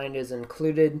Third Kind is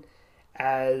included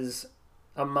as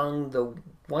among the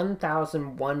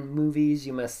 1001 movies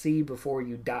you must see before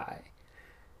you die.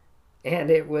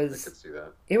 And it was, I could see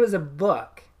that. It was a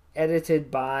book edited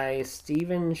by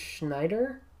Steven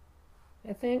Schneider,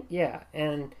 I think. Yeah.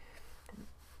 And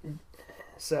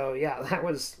so, yeah, that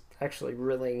was actually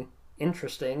really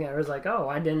interesting. I was like, oh,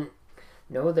 I didn't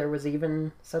know there was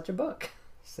even such a book.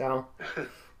 So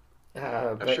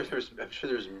I'm sure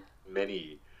there's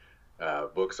many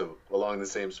books along the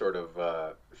same sort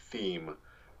of theme,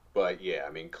 but yeah,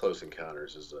 I mean, Close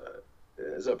Encounters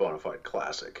is a bona fide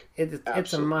classic.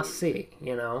 It's a must see,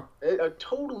 It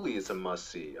totally is a must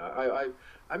see.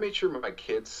 I made sure my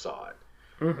kids saw it,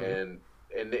 and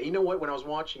you know what? When I was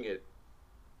watching it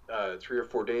 3 or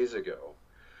 4 days ago,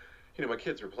 my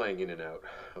kids were playing in and out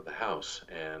of the house,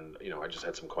 and I just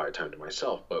had some quiet time to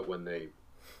myself. But when they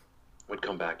would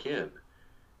come back in,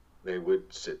 they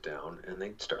would sit down and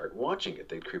they'd start watching it.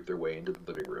 They'd creep their way into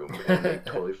the living room and they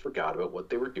totally forgot about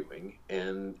what they were doing,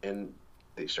 and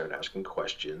they started asking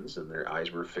questions and their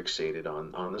eyes were fixated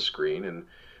on the screen. And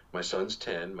my son's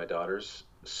 10, my daughter's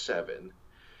 7,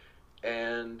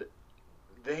 and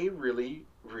they really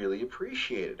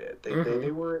appreciated it.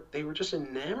 They were just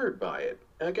enamored by it.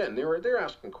 And again, they're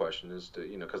asking questions as to,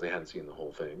 because they hadn't seen the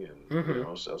whole thing,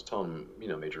 and so I was telling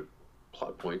them, major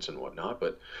plot points and whatnot.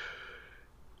 But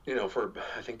for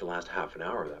I think the last half an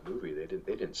hour of that movie, they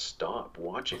didn't stop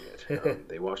watching it.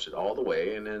 They watched it all the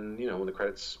way, and then when the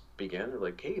credits began, they're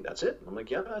like, "Hey, that's it." I'm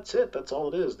like, "Yeah, that's it. That's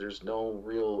all it is. There's no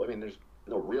real. I mean, there's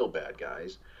no real bad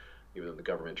guys." Even though the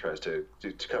government tries to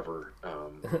cover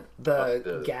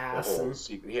the gas the whole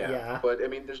and yeah. But I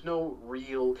mean, there's no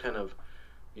real kind of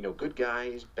good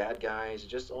guys, bad guys. It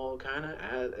just all kind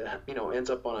of ends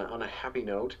up on a happy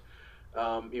note.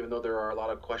 Even though there are a lot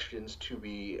of questions to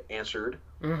be answered,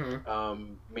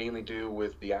 mainly due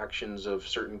with the actions of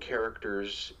certain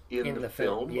characters in the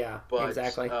film. Yeah, but,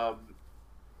 exactly.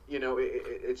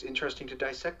 It's interesting to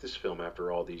dissect this film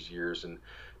after all these years and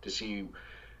to see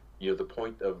the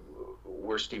point of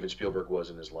where Steven Spielberg was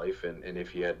in his life, and if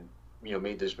he had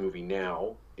made this movie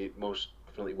now, it most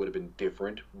definitely would have been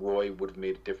different. Roy would have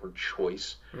made a different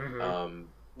choice.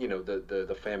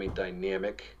 The family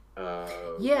dynamic. That's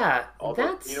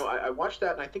I watched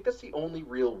that, and I think that's the only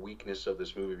real weakness of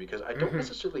this movie, because I don't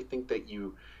necessarily think that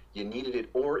you needed it,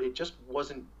 or it just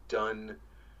wasn't done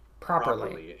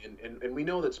properly. And we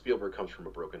know that Spielberg comes from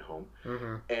a broken home,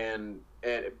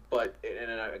 but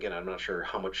again, I'm not sure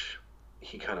how much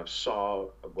he kind of saw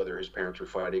whether his parents were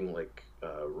fighting like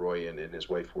Roy and his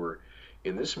wife were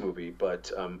in this movie.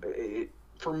 But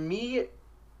for me,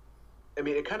 I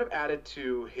mean, it kind of added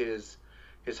to his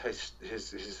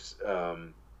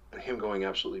him going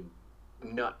absolutely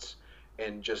nuts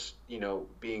and just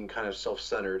being kind of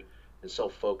self-centered and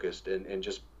self-focused and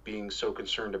just being so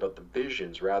concerned about the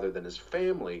visions rather than his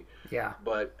family. Yeah.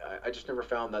 But I just never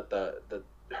found that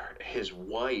his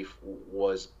wife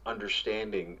was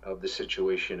understanding of the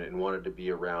situation and wanted to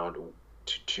be around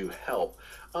to help,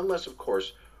 unless of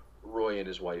course Roy and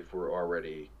his wife were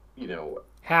already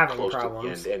having close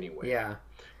problems to the end anyway. Yeah.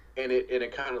 And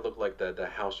it kind of looked like the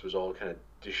house was all kind of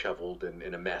disheveled and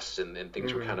in a mess, and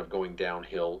things were kind of going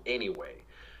downhill anyway.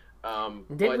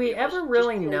 Did we ever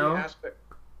really know?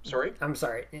 Sorry? I'm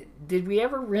sorry. Did we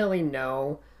ever really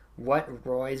know what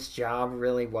Roy's job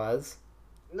really was?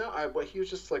 No, but he was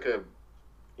just like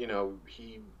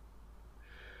he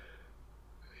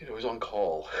was on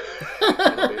call.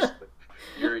 Basically.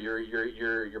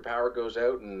 Your power goes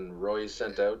out, and Roy's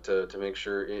sent out to make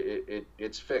sure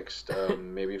it's fixed.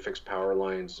 Maybe fix power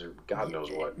lines, or God knows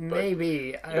what. But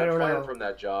maybe I don't know. He got fired from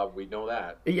that job. We know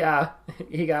that. Yeah,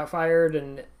 he got fired,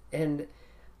 and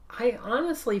I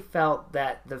honestly felt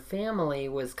that the family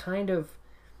was kind of,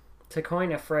 to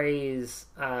coin a phrase,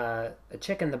 a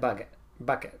chick in the bucket.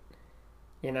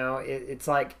 It's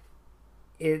like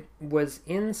it was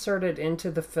inserted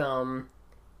into the film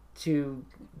to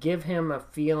give him a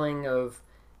feeling of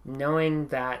knowing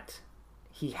that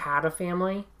he had a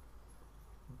family,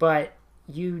 but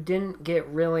you didn't get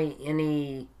really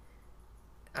any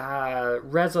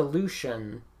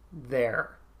resolution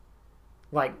there.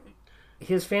 Like,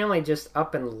 his family just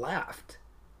up and left,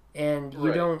 and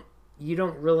you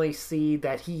don't really see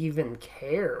that he even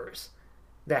cares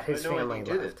that his family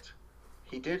left.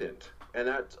 He didn't, and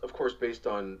that's of course based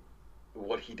on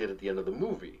what he did at the end of the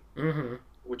movie,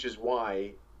 which is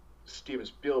why Steven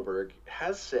Spielberg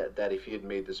has said that if he had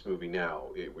made this movie now,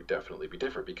 it would definitely be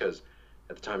different, because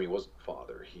at the time he wasn't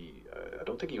father. I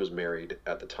don't think he was married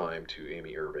at the time to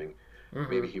Amy Irving.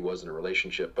 Maybe he was in a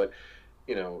relationship, but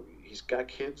he's got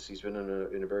kids. He's been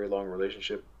in a very long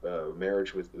relationship,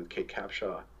 marriage with Kate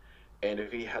Capshaw, and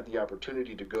if he had the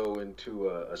opportunity to go into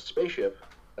a spaceship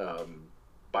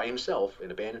by himself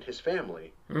and abandon his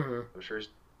family, I'm sure his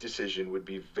decision would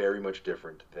be very much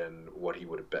different than what he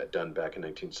would have done back in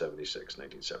 1976,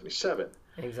 1977.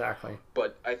 Exactly.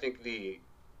 But I think it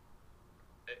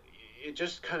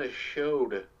just kind of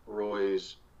showed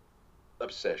Roy's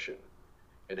obsession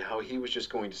and how he was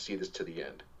just going to see this to the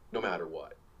end, no matter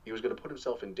what. He was going to put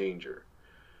himself in danger,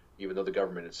 even though the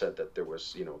government had said that there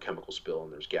was, a chemical spill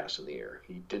and there's gas in the air.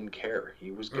 He didn't care. He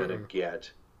was going to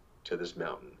get to this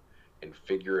mountain and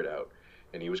figure it out.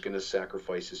 And he was going to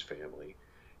sacrifice his family,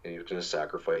 and he was going to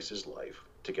sacrifice his life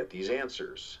to get these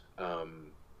answers.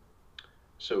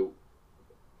 So,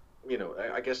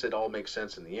 I guess it all makes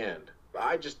sense in the end.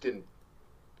 I just didn't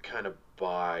kind of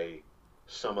buy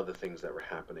some of the things that were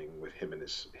happening with him and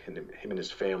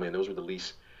his family, and those were the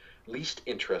least least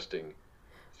interesting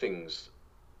things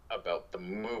about the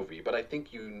movie. But I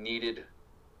think you needed,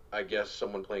 I guess,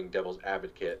 someone playing devil's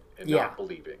advocate and Yeah. not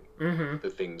believing Mm-hmm. the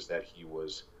things that he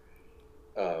was,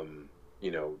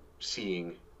 you know,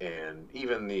 seeing. And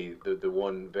even the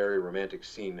one very romantic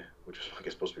scene, which was, I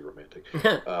guess, supposed to be romantic,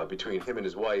 between him and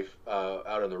his wife out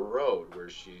on the road, where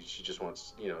she just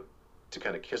wants, you know, to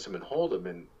kind of kiss him and hold him,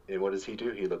 and what does he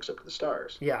do? He looks up to the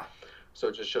stars. Yeah. So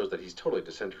it just shows that he's totally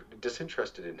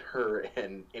disinterested in her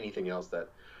and anything else that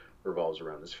revolves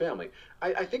around his family.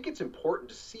 I think it's important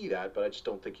to see that, but I just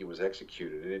don't think he was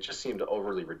executed, and it just seemed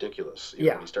overly ridiculous. You know,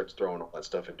 Yeah. when he starts throwing all that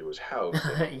stuff into his house,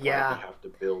 and why did Yeah. he have to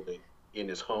build it in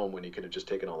his home when he could have just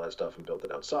taken all that stuff and built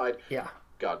it outside? Yeah.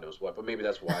 God knows what, but maybe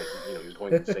that's why he was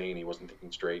going insane. He wasn't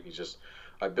thinking straight. He's just,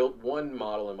 I built one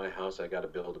model in my house. I got to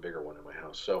build a bigger one in my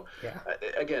house. So Yeah.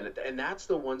 again, and that's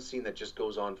the one scene that just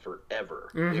goes on forever.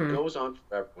 It Mm-hmm. goes on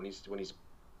forever when he's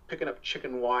picking up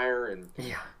chicken wire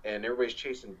Yeah. and everybody's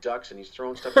chasing ducks and he's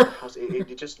throwing stuff in the house.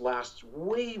 It just lasts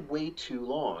way too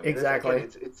long. And Exactly. again,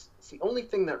 it's the only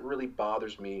thing that really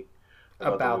bothers me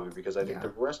about the movie, because I think yeah. the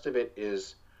rest of it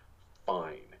is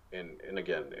fine. And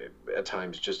again, at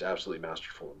times just absolutely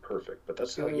masterful and perfect. But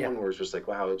that's the only yeah. one where it's just like,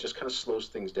 wow, it just kind of slows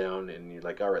things down, and you're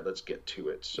like, all right, let's get to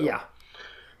it. So Yeah.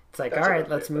 It's like, all right,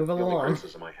 let's move the along. only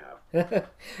criticism I have.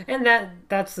 And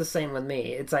that's the same with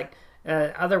me. It's like,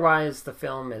 otherwise the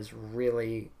film is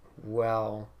really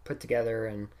well put together,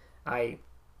 and I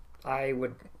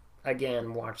would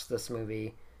again watch this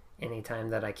movie anytime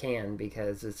that I can,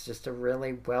 because it's just a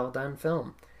really well done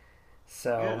film.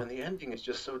 So yeah, and the ending is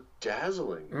just so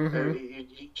dazzling. Mhm.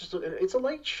 You just, it's a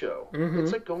light show. Mhm.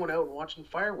 It's like going out and watching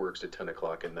fireworks at 10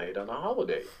 o'clock at night on a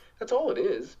holiday. That's all it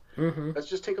is. Mhm. Let's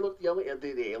just take a look at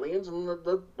the aliens, and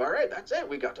all right, that's it.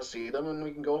 We got to see them, and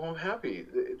we can go home happy.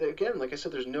 Again, like I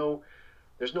said, there's no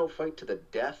fight to the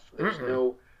death.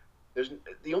 Mm-mm. There's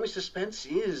the only suspense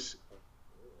is,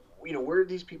 you know, where do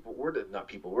these people, where did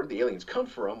the aliens come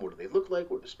from? What do they look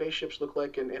like? What do the spaceships look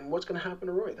like? And what's going to happen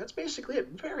to Roy? That's basically it.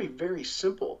 Very, very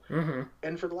simple. Mhm.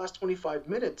 And for the last 25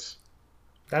 minutes,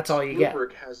 That's all you get.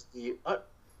 Spielberg has the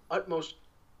utmost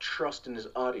trust in his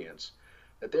audience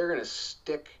that they're going to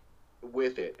stick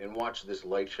with it and watch this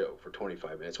light show for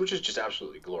 25 minutes, which is just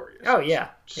absolutely glorious. Oh yeah.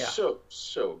 Yeah.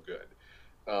 So good.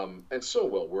 And so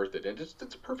well worth it. And it's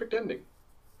a perfect ending.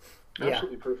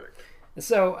 Absolutely perfect.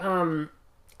 So,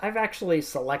 I've actually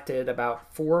selected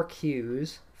about 4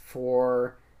 cues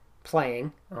for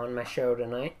playing on my show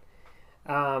tonight.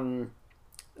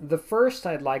 The first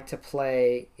I'd like to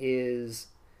play is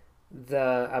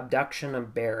the abduction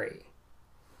of Barry.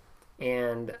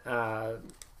 And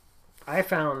I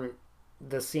found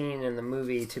the scene in the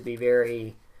movie to be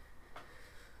very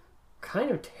kind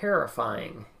of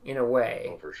terrifying in a way.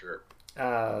 Oh, for sure.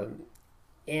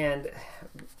 And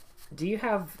do you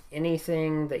have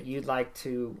anything that you'd like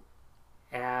to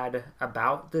add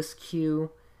about this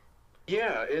cue?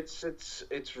 Yeah, it's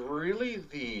really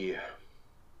the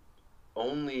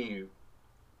only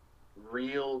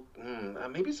real,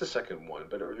 maybe it's the second one,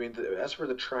 but I mean, as for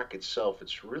the track itself,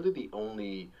 it's really the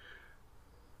only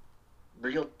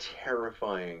real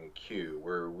terrifying cue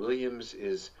where Williams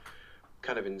is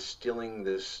kind of instilling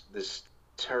this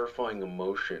terrifying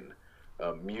emotion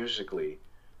musically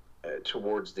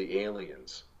towards the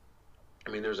aliens. I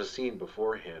mean, there's a scene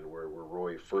beforehand where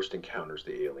Roy first encounters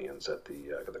the aliens at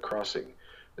the crossing,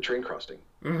 the train crossing.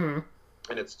 Mm-hmm.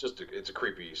 And it's a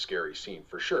creepy, scary scene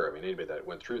for sure. I mean, anybody that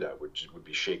went through that would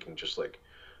be shaking just like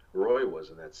Roy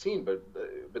was in that scene. But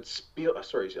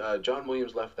John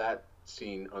Williams left that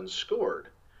scene unscored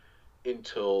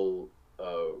until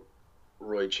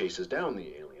Roy chases down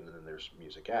the alien, and then there's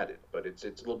music added. But it's a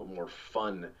little bit more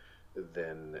fun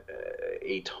than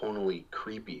atonally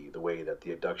creepy the way that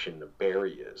the abduction of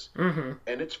Barry is. Mm-hmm.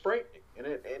 And it's frightening,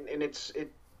 and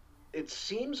it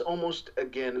seems almost,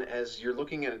 again, as you're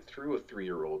looking at it through a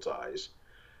 3-year-old's eyes.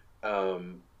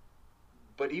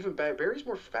 But even Barry's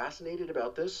more fascinated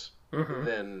about this Mm-hmm.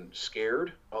 than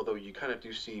scared, although you kind of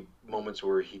do see moments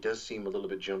where he does seem a little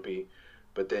bit jumpy,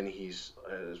 but then he's,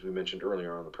 as we mentioned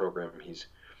earlier on the program, he's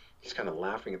kind of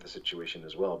laughing at the situation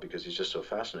as well, because he's just so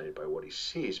fascinated by what he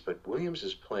sees. But Williams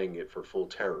is playing it for full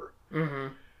terror. Mm-hmm.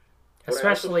 What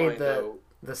Especially find, though,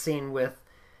 the scene with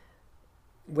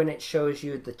when it shows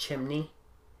you the chimney.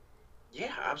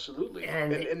 yeah, absolutely,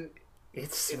 And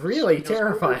it's really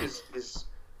terrifying.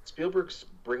 Spielberg's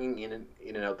bringing in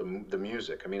and out the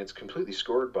music. I mean, it's completely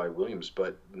scored by Williams,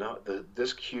 but not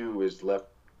this cue is left.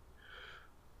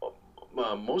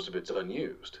 Most of it's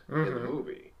unused in the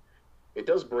movie. It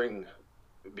does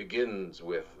begins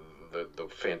with the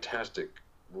fantastic,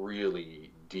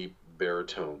 really deep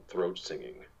baritone throat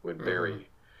singing when Mm-hmm. Barry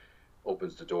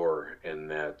opens the door and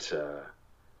that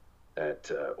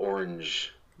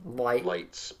orange Light.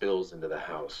 light spills into the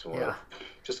house. Yeah.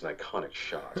 Just an iconic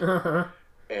shot. Uh-huh.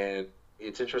 And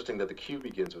it's interesting that the cue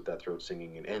begins with that throat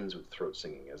singing and ends with throat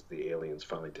singing as the aliens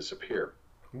finally disappear.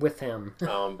 With him.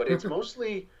 But it's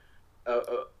mostly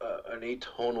an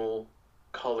atonal,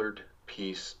 colored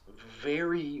piece,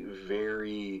 very,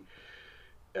 very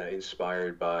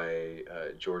inspired by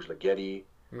George Ligeti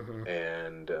Mm-hmm.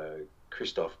 and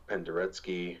Krzysztof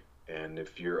Penderecki. And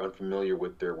if you're unfamiliar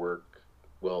with their work,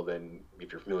 well, then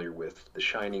if you're familiar with The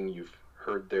Shining, you've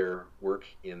heard their work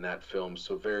in that film.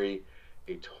 So very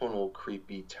atonal,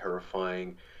 creepy,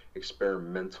 terrifying,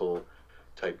 experimental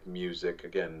type music.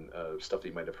 Again, stuff that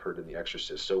you might have heard in The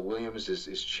Exorcist. So Williams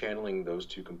is channeling those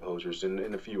two composers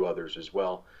and a few others as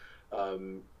well.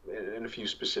 And a few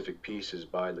specific pieces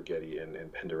by Ligeti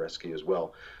and Penderecki as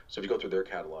well. So if you go through their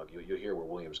catalog, you'll hear where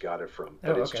Williams got it from.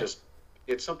 But Oh, it's okay. just,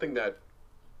 it's something that,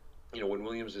 you know, when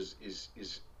Williams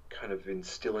is kind of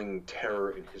instilling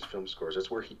terror in his film scores,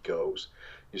 that's where he goes.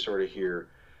 You sort of hear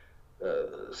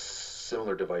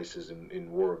similar devices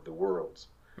in War of the Worlds.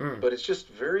 Mm. But it's just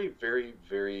very, very,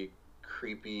 very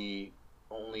creepy.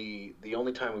 The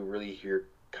only time we really hear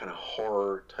kind of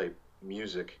horror type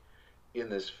music in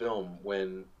this film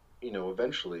when, you know,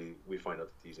 eventually we find out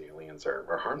that these aliens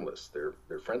are harmless.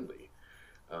 They're friendly.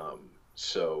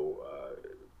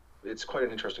 It's quite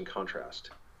an interesting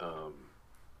contrast,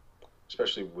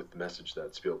 especially with the message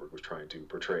that Spielberg was trying to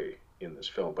portray in this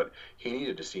film. But he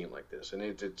needed a scene like this, and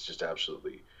it's just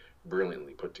absolutely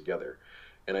brilliantly put together.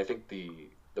 And I think the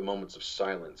moments of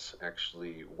silence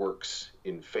actually works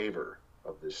in favor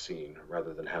of this scene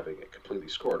rather than having it completely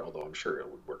scored, although I'm sure it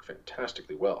would work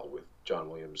fantastically well with John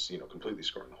Williams, you know, completely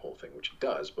scoring the whole thing, which he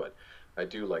does. But I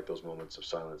do like those moments of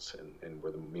silence and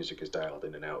where the music is dialed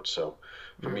in and out. So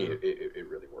for me, it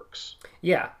really works.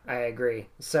 Yeah, I agree.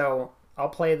 So I'll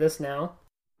play this now.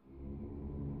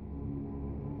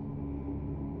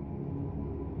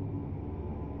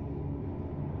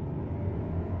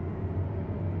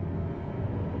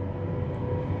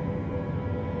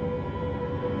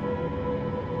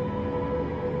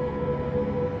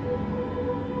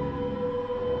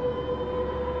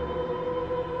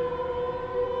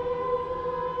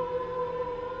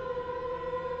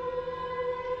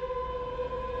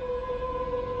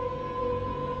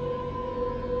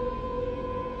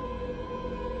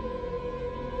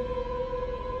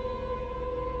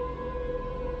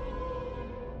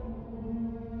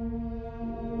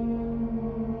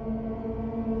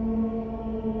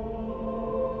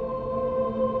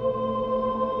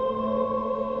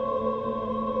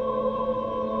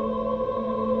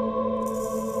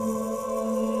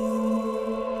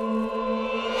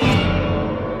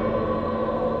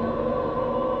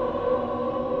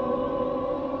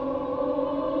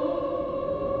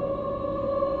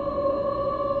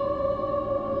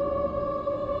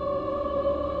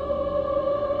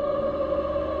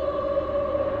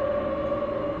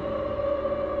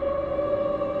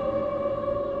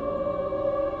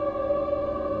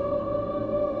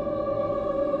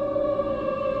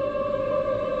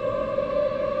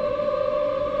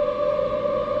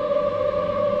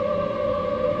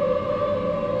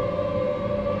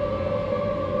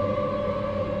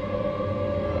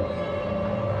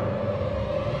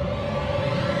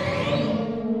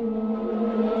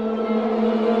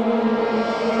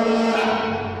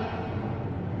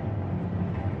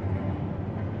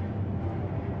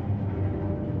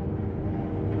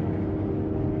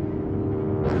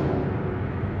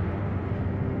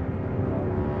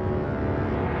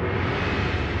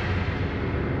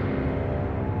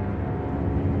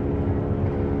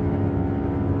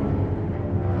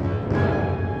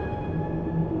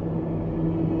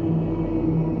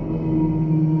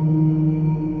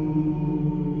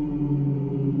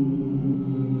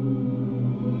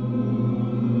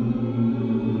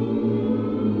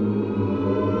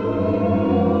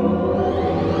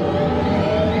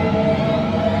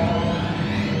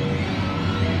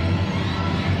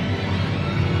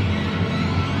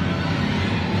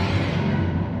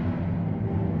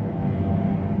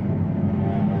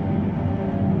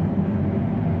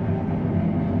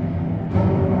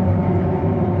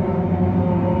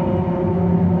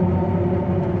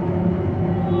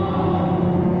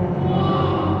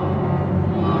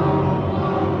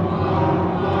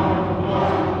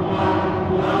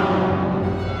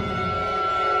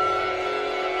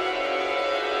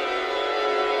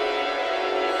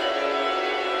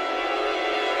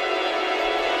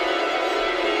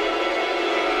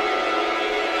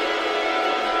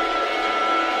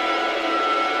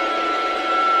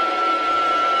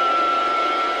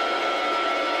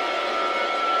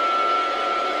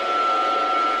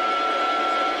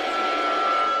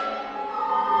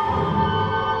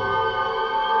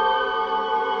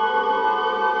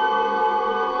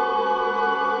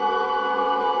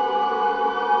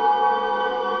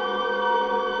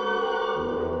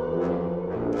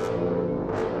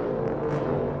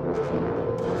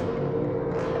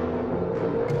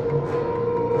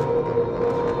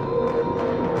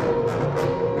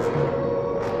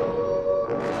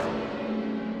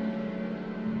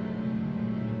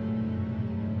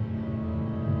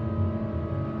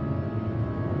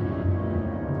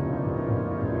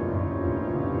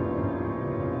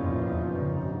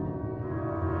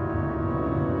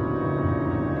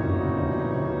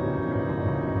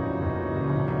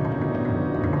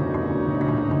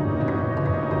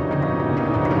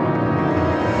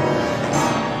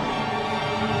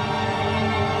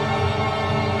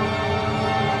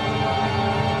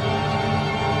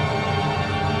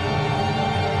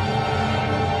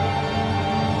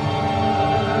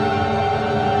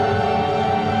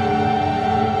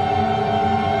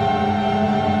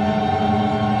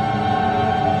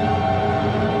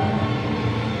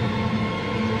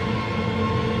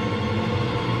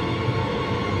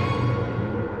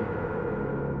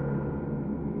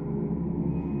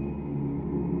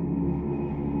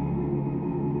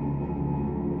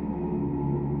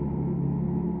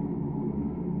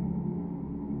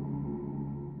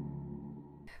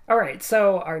 All right,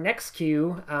 so our next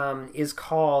cue is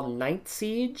called Night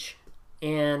Siege,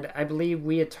 and I believe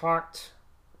we had talked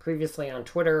previously on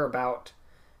Twitter about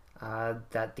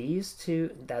that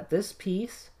this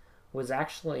piece was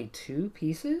actually two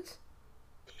pieces.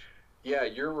 Yeah,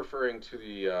 you're referring to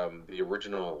the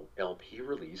original LP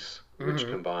release, which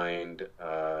Mm-hmm. combined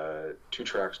two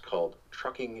tracks called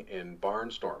 "Trucking" and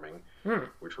 "Barnstorming," Hmm.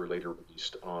 which were later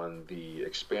released on the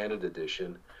expanded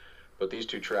edition. But these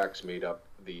two tracks made up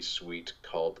the suite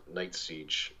called "Night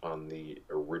Siege" on the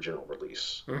original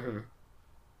release. Mm-hmm.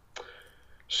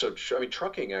 So, I mean,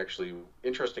 "Trucking" actually,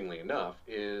 interestingly enough,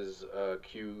 is a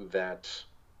cue that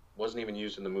wasn't even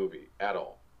used in the movie at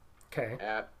all. Okay.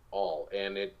 At all.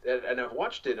 And I've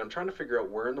watched it. I'm trying to figure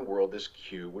out where in the world this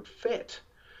cue would fit.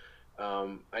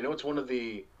 I know it's one of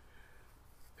the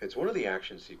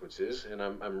action sequences, and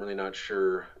I'm really not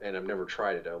sure. And I've never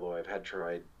tried it, although I've had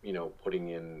tried putting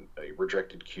in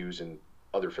rejected cues in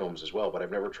other films as well. But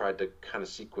I've never tried to kind of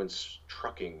sequence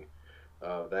trucking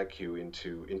that cue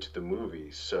into the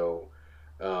movie. So,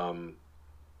 um,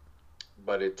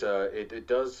 but it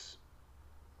does.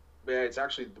 Yeah, it's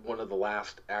actually one of the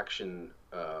last action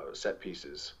set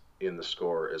pieces in the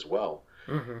score as well.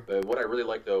 Mm-hmm. What I really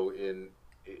like though in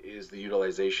is the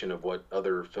utilization of what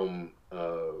other film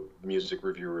music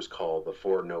reviewers call the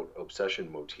four-note obsession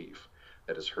motif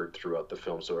that is heard throughout the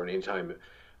film. So anytime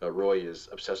Roy is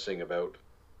obsessing about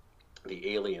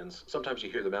the aliens, sometimes you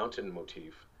hear the mountain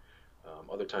motif.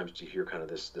 Other times you hear kind of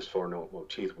this four-note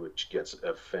motif, which gets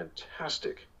a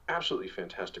fantastic, absolutely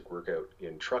fantastic workout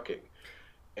in trucking.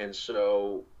 And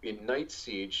so in Night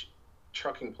Siege,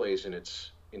 trucking plays in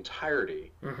its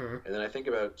entirety, Mm-hmm. and then I think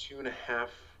about 2.5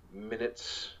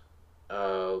 minutes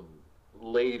uh,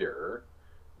 later,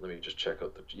 let me just check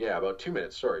out about 2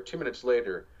 minutes, sorry, 2 minutes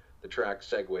later, the track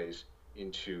segues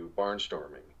into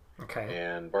Barnstorming. Okay.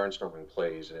 And Barnstorming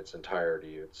plays in its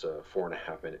entirety. It's a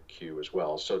 4.5 minute cue as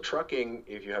well. So trucking,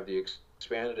 if you have the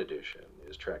expanded edition,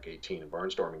 is track 18, and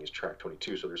Barnstorming is track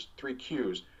 22. So there's three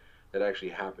cues that actually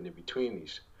happen in between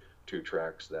these two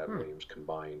tracks that Williams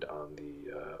combined on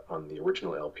the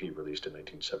original LP released in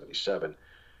 1977.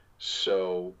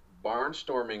 So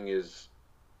Barnstorming is,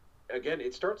 again,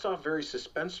 it starts off very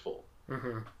suspenseful,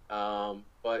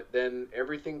 but then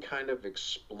everything kind of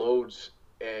explodes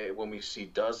when we see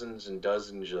dozens and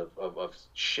dozens of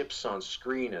ships on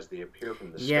screen as they appear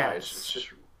from the sky. It's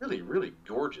just really, really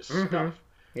gorgeous stuff.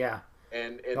 Yeah.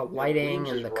 And the lighting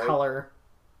and the color.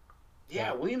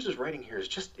 Yeah, Williams's writing here is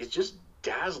just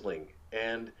dazzling,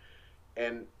 and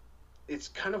it's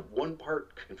kind of one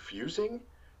part confusing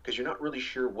because you're not really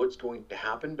sure what's going to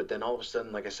happen, but then all of a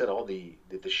sudden, like I said, all the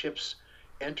ships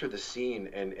enter the scene,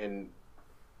 and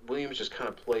Williams just kind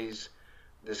of plays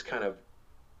this kind of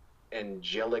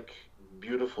angelic,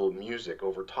 beautiful music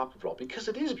over top of it all because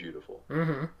it is beautiful.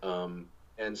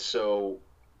 And so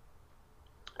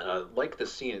like the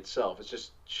scene itself, it's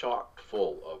just chock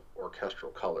full of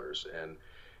orchestral colors, and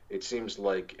it seems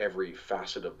like every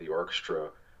facet of the orchestra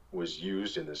was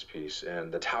used in this piece.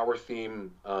 And the tower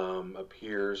theme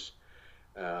appears,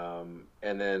 and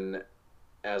then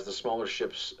as the smaller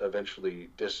ships eventually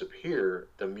disappear,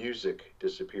 the music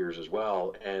disappears as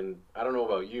well. And I don't know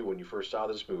about you when you first saw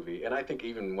this movie, and I think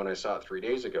even when I saw it 3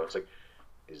 days ago, it's like,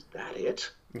 is that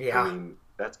it? Yeah. I mean,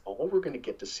 that's all we're going to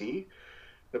get to see?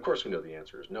 And of course, we know the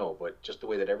answer is no, but just the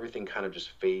way that everything kind of just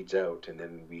fades out and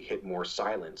then we hit more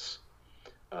silence,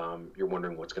 you're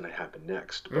wondering what's going to happen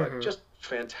next. But just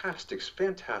fantastic,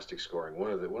 fantastic scoring.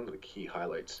 One of the key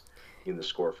highlights in the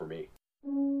score for me.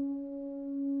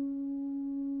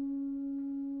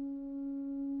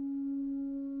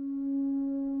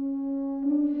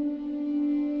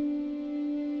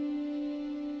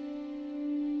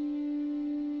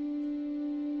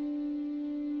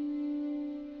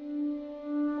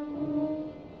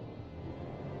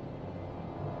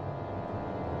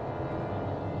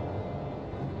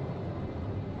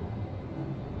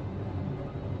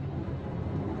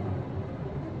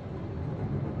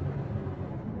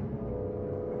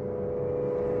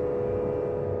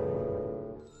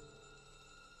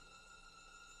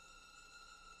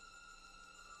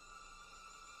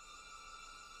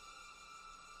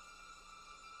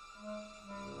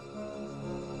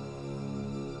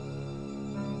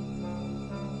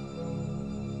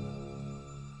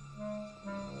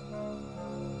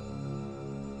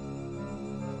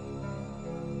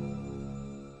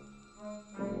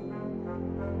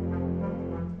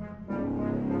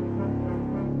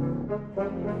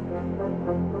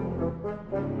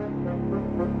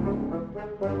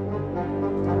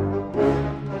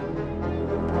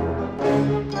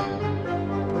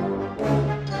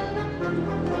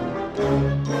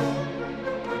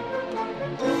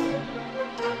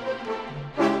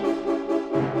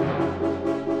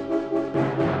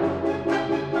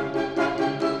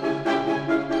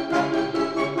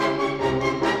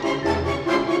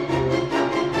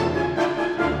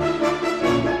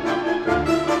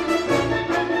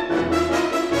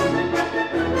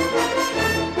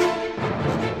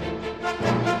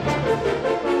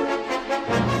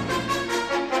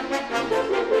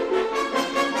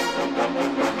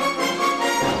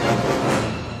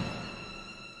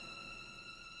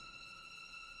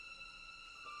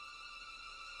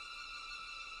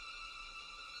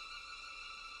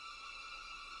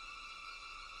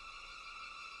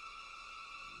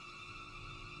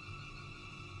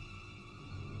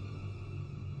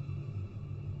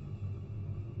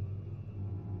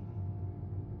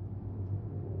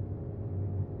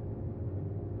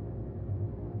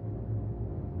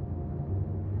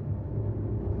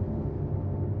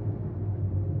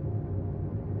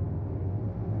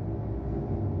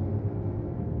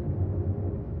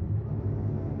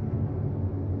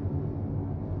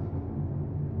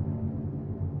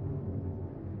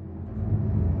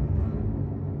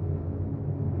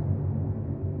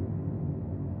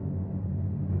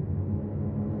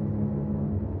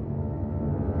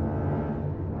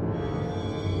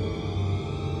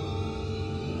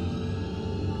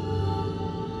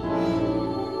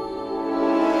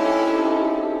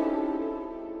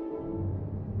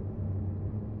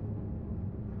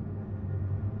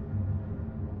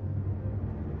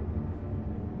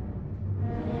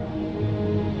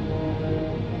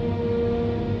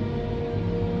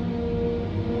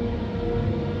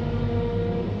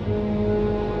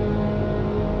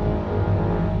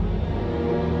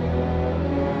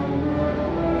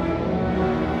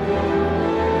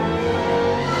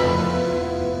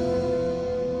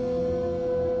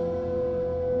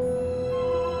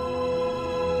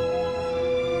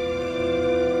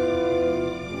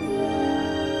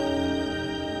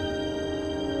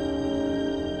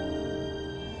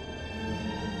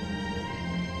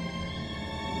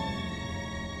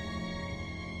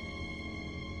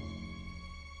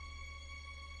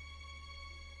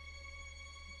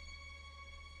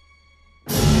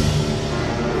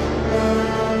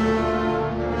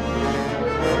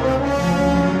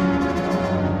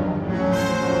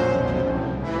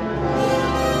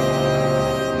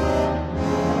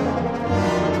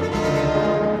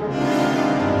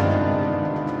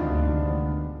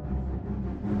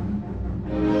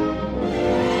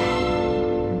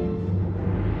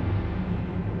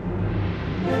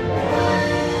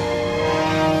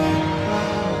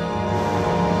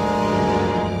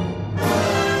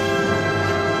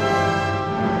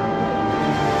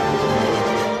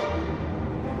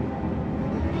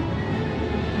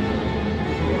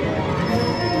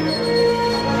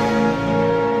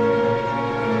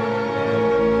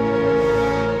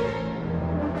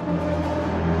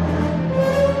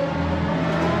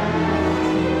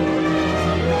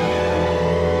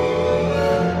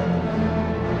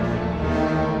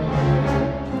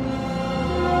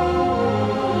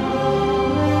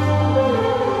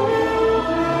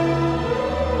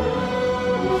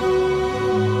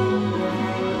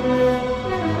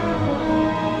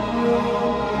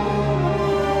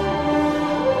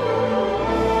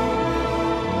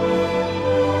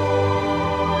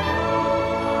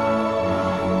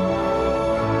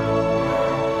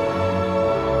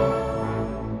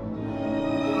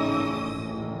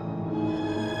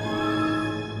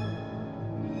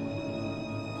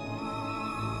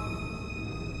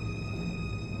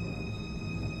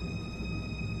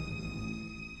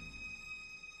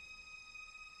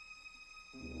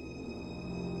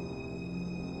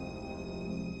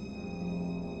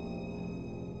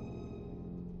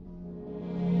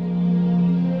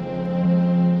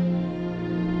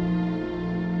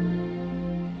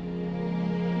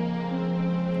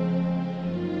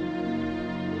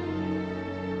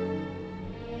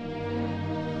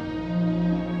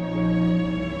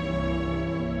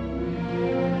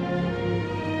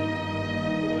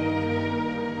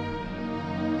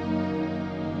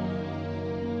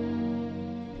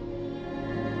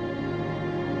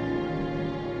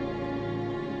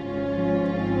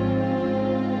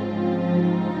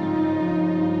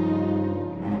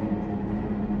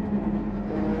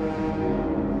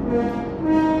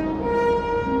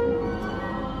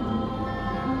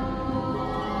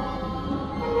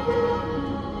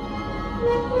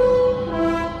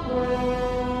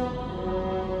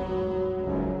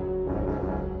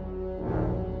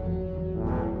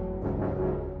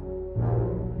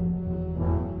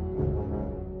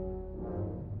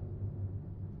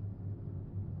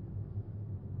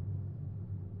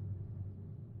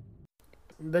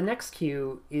 The next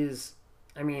cue is,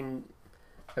 I mean,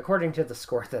 according to the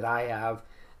score that I have,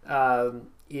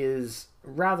 is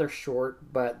rather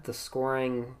short, but the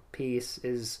scoring piece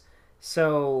is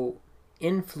so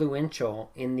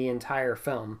influential in the entire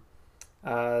film.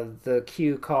 The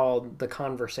cue called The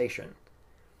Conversation.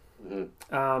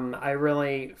 I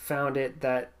really found it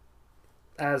that,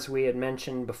 as we had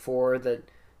mentioned before, that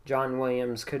John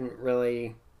Williams couldn't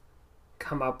really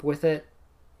come up with it.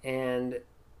 And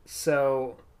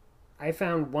so I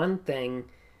found one thing,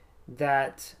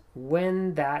 that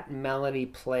when that melody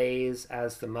plays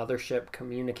as the mothership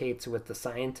communicates with the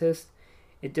scientist,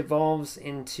 it devolves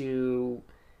into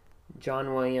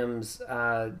John Williams'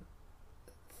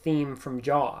 theme from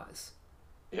Jaws.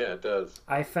 Yeah, it does.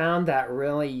 I found that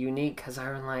really unique because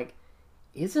I was like,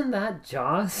 isn't that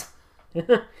Jaws?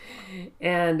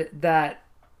 And that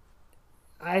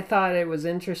I thought it was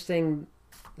interesting,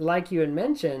 like you had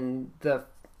mentioned, the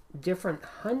different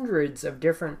hundreds of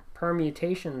different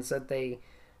permutations that they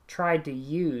tried to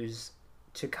use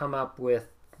to come up with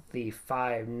the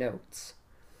 5 notes.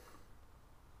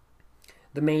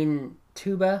 The main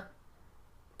tuba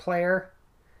player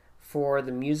for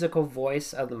the musical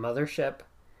voice of the mothership,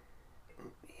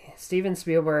 Steven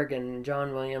Spielberg and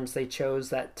John Williams, they chose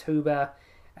that tuba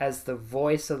as the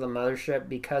voice of the mothership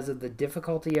because of the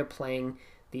difficulty of playing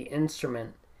the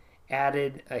instrument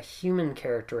added a human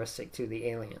characteristic to the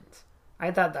aliens. I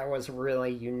thought that was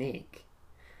really unique.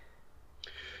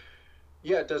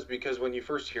 Yeah, it does, because when you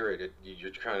first hear it,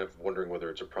 you're kind of wondering whether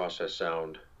it's a processed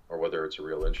sound or whether it's a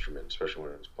real instrument, especially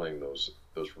when it's playing those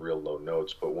real low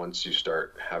notes. But once you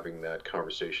start having that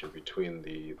conversation between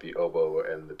the oboe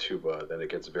and the tuba, then it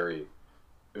gets very,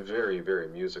 very, very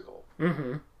musical.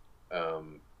 Mm-hmm.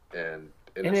 And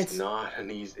it's not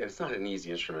an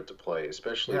easy instrument to play,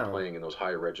 especially playing in those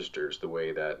high registers the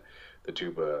way that the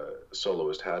tuba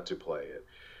soloist had to play it.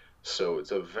 So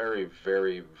it's a very,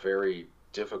 very, very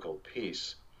difficult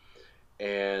piece.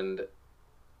 And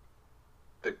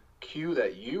the cue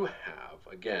that you have,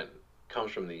 again,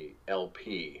 comes from the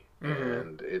LP,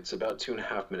 and it's about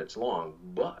 2.5 minutes long,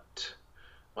 but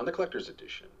on the collector's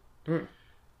edition,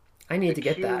 I need to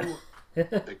get that.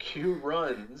 the cue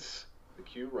runs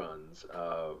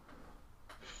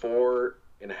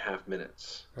 4.5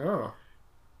 minutes. Oh.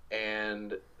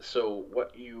 And so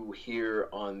what you hear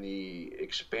on the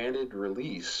expanded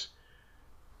release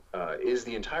is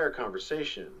the entire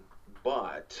conversation,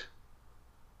 but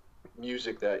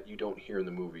music that you don't hear in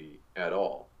the movie at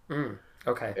all.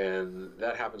 Okay. And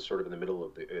that happens sort of in the middle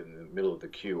of the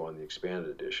cue on the expanded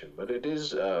edition. But it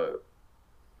is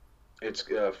it's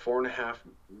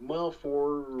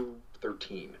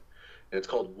 4:13, and it's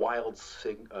called Wild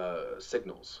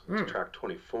Signals. It's track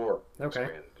 24,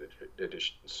 expanded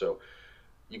edition. So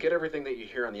you get everything that you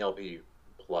hear on the LP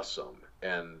plus some,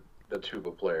 and the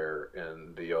tuba player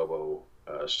and the oboe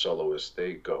soloist,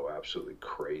 they go absolutely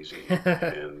crazy.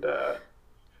 And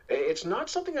it's not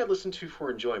something I listen to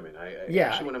for enjoyment.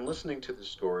 Actually, when I'm listening to the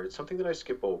score, it's something that I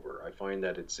skip over. I find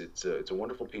that it's a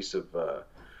wonderful piece of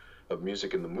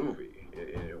music in the movie.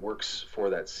 It works for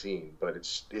that scene, but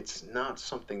it's not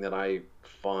something that I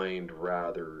find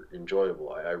rather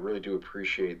enjoyable. I really do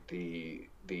appreciate the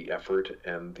effort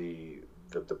and the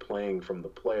playing from the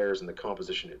players and the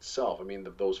composition itself. I mean,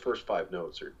 those first 5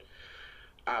 notes are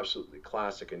absolutely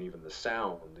classic, and even the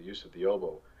sound, the use of the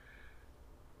oboe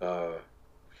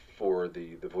for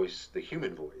the voice, the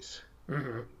human voice,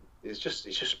 is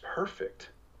just perfect.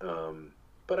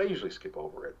 But I usually skip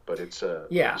over it. But it's like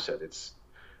you said, it's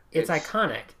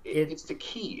iconic. It's the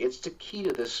key. It's the key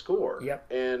to this score.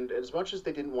 Yep. And as much as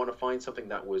they didn't want to find something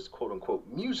that was quote unquote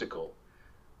musical,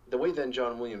 the way then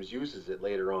John Williams uses it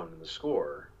later on in the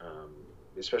score,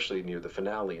 especially near the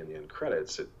finale and the end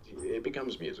credits, it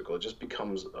becomes musical. It just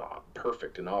becomes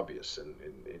perfect and obvious, and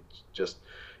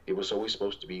it was always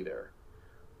supposed to be there.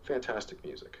 Fantastic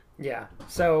music. Yeah.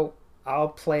 So I'll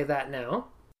play that now.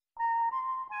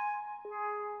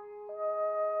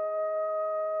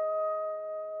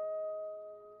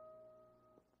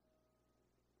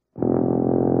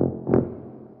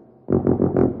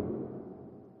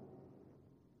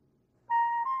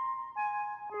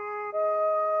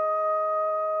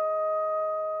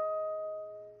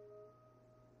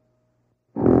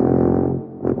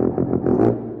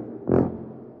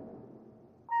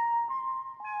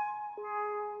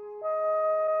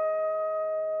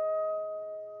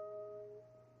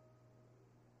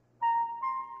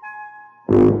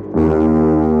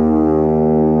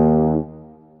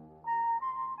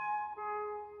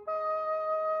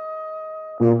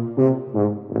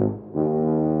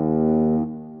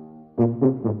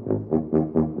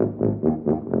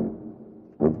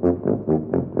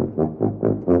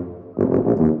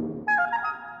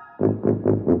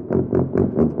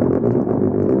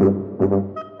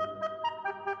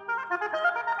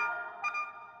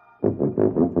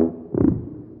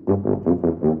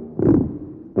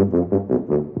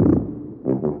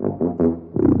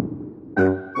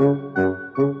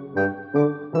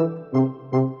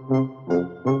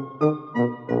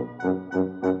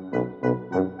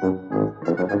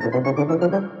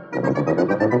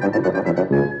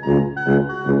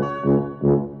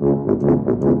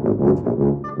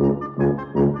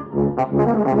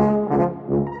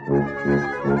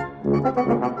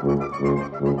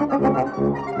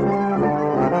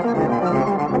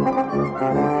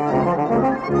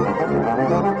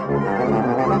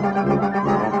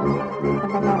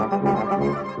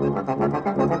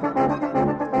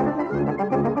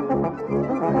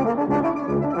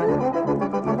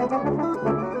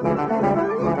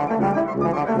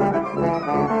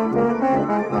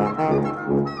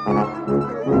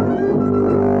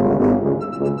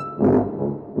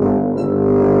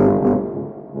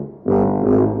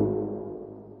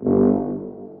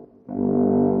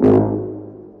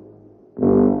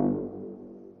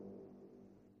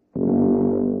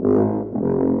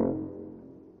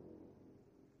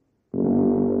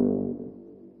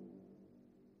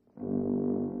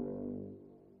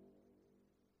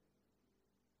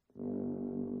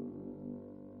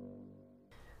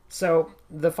 So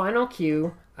the final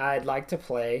cue I'd like to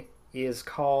play is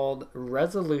called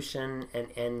Resolution and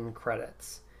End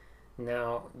Credits.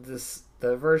 Now,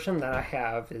 the version that I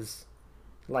have is,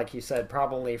 like you said,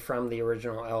 probably from the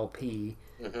original LP.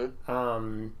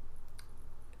 Mm-hmm.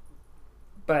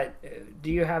 But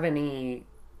do you have any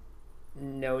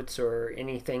notes or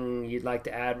anything you'd like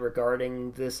to add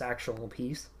regarding this actual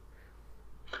piece?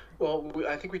 Well,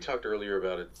 I think we talked earlier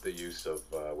about it, the use of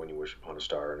 "When You Wish Upon a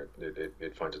Star," and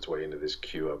it finds its way into this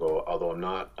cue. Although I'm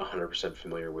not 100%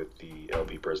 familiar with the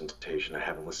LP presentation, I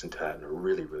haven't listened to that in a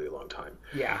really, really long time.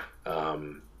 Yeah. I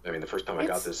mean, the first time I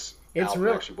got this it's album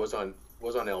real... actually was on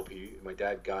LP. My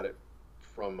dad got it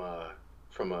from a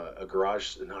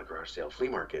garage, not a garage sale, flea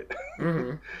market,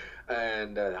 Mm-hmm.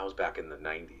 and that was back in the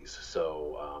 '90s.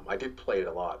 So I did play it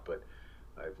a lot, but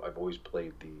I've always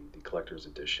played the collector's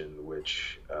edition,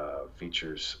 which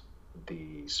features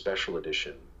the special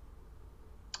edition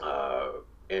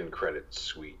end credit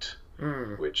suite,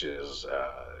 which is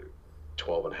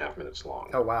 12 and a half minutes long.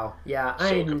 Oh wow, yeah, So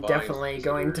I'm definitely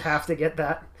going to have to get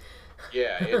that.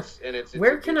 Yeah, it's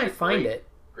Where can I find it?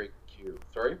 Great cue.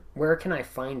 Sorry? Where can I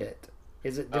find it?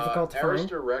 Is it difficult to find?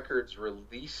 Arista Records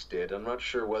released it. I'm not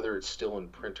sure whether it's still in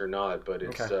print or not, but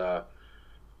it's Okay.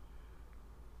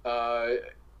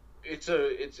 it's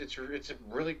a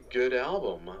really good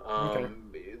album. Okay.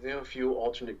 A few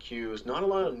alternate cues. Not a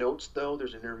lot of notes though.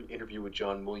 There's an interview with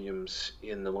John Williams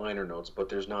in the liner notes, but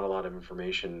there's not a lot of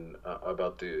information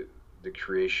about the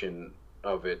creation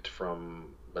of it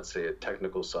from, let's say, a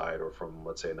technical side, or from,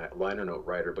 let's say, a liner note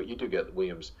writer. But you do get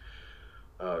Williams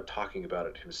talking about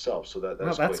it himself, so that's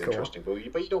that's quite cool. Interesting.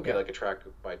 But you don't get like a track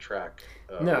by track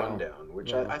No. rundown,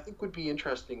 which I think would be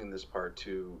interesting in this part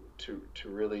to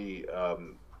really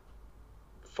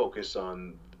focus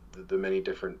on the many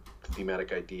different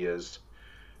thematic ideas,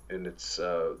 and it's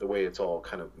the way it's all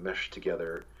kind of meshed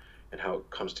together, and how it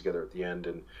comes together at the end.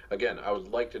 And again, I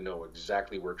would like to know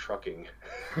exactly where trucking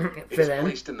is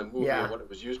placed in the movie and what it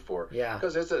was used for. Yeah.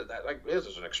 Because this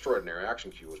is an extraordinary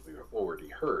action cue, as we already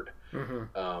heard.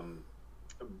 Mm-hmm.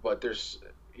 But there's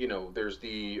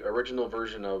the original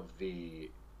version of the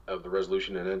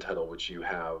resolution and end title, which you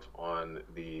have on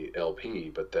the LP,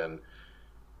 but then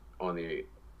on the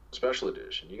special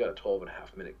edition, you got a 12 and a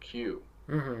half minute cue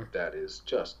that is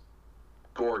just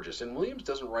gorgeous. And Williams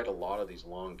doesn't write a lot of these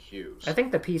long cues. I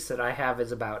think the piece that I have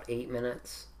is about 8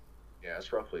 minutes. Yeah,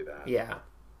 it's roughly that. Yeah,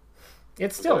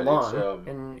 it's still long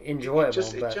and enjoyable.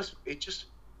 It just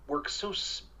works so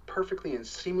perfectly and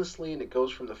seamlessly, and it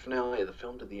goes from the finale of the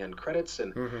film to the end credits,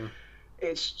 and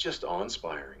it's just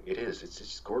awe-inspiring. It is. It's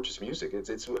just gorgeous music.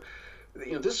 It's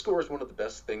this score is one of the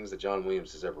best things that John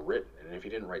Williams has ever written. And if he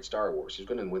didn't write Star Wars, he's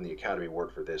going to win the Academy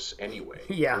Award for this anyway.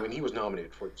 Yeah. I mean, he was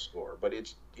nominated for the score, but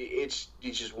it's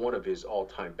just one of his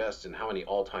all-time bests. And how many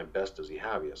all-time bests does he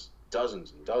have? He has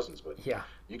dozens and dozens. But yeah,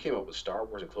 you came up with Star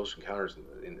Wars and Close Encounters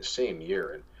in the same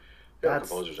year, and that's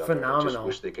composers out phenomenal. there just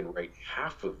wish they can write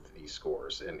half of these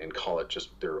scores and call it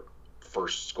just their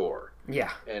first score.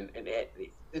 Yeah. And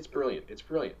it's brilliant. It's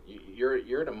brilliant.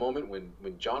 You're at a moment when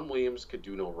John Williams could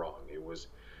do no wrong. It was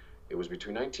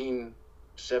between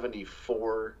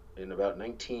 1974 and about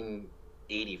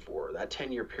 1984. That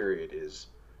 10-year period is,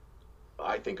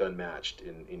 I think, unmatched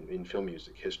in film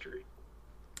music history.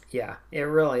 Yeah, it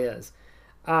really is.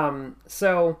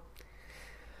 So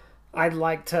I'd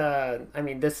like to,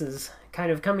 this is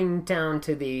kind of coming down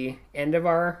to the end of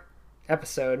our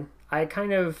episode. I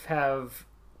kind of have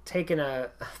taken a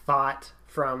thought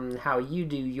from how you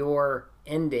do your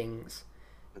endings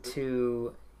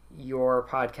to your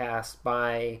podcast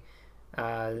by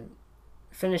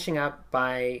finishing up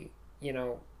by,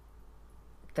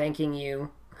 thanking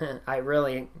you. I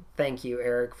really thank you,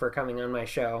 Eric, for coming on my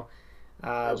show. It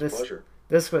was a pleasure.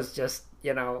 This was just,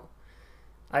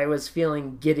 I was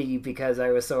feeling giddy because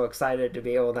I was so excited to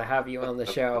be able to have you on the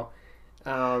show.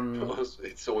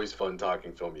 It's always fun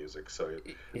talking film music, so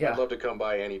yeah. I'd love to come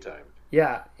by anytime.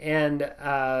 Yeah, and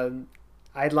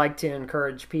I'd like to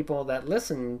encourage people that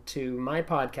listen to my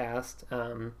podcast,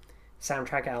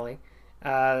 Soundtrack Alley.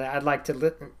 I'd like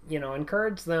to,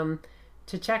 encourage them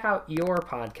to check out your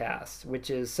podcast, which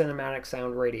is Cinematic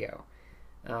Sound Radio.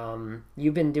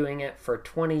 You've been doing it for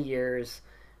 20 years.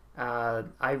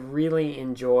 I really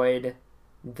enjoyed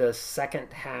the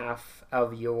second half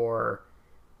of your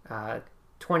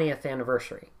 20th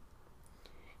anniversary.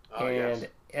 And yes.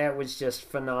 It was just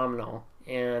phenomenal.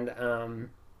 And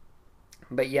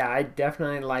but yeah, I'd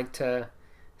definitely like to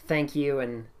thank you,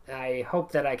 and I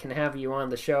hope that I can have you on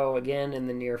the show again in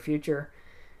the near future.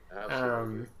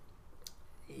 Absolutely.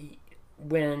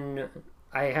 When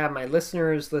I have my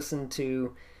listeners listen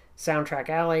to Soundtrack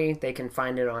Alley, they can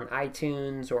find it on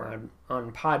iTunes or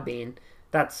on Podbean.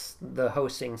 That's the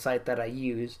hosting site that I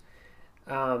use.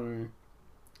 And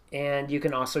you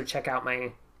can also check out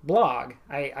my blog.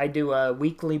 I do a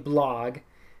weekly blog,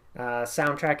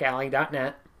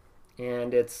 soundtrackalley.net,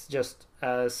 and it's just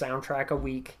a soundtrack a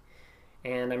week.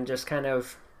 And I'm just kind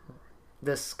of,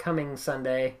 this coming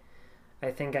Sunday,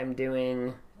 I think I'm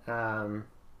doing,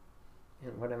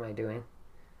 what am I doing?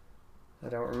 I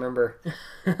don't remember.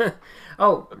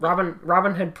 Oh,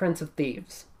 Robin Hood, Prince of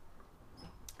Thieves.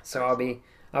 So I'll be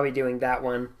doing that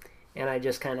one, and I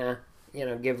just kind of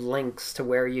give links to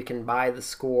where you can buy the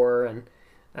score and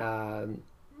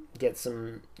get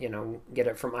some get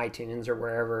it from iTunes or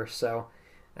wherever. So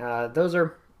those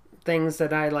are things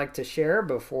that I like to share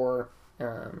before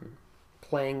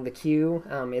playing the cue.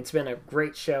 It's been a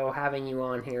great show having you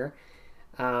on here.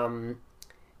 And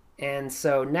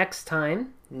so next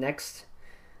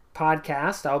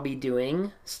podcast, I'll be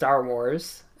doing Star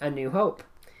Wars: A New Hope.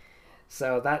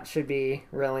 So that should be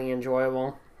really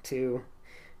enjoyable to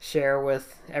share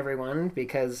with everyone,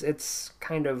 because it's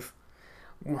kind of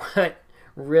what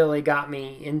really got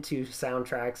me into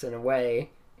soundtracks in a way,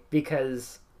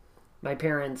 because my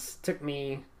parents took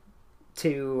me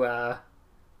to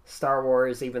Star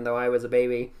Wars even though I was a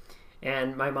baby,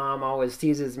 and my mom always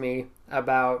teases me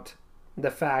about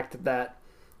the fact that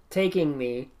taking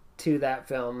me to that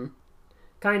film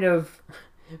kind of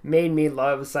made me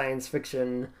love science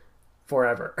fiction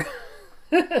forever.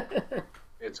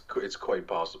 It's quite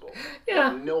possible. Yeah.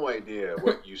 I have no idea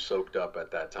what you soaked up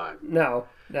at that time. No.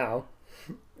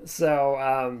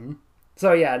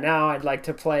 So yeah, now I'd like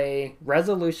to play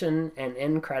resolution and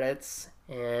end credits,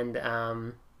 and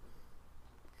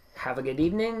have a good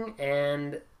evening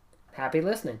and happy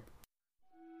listening.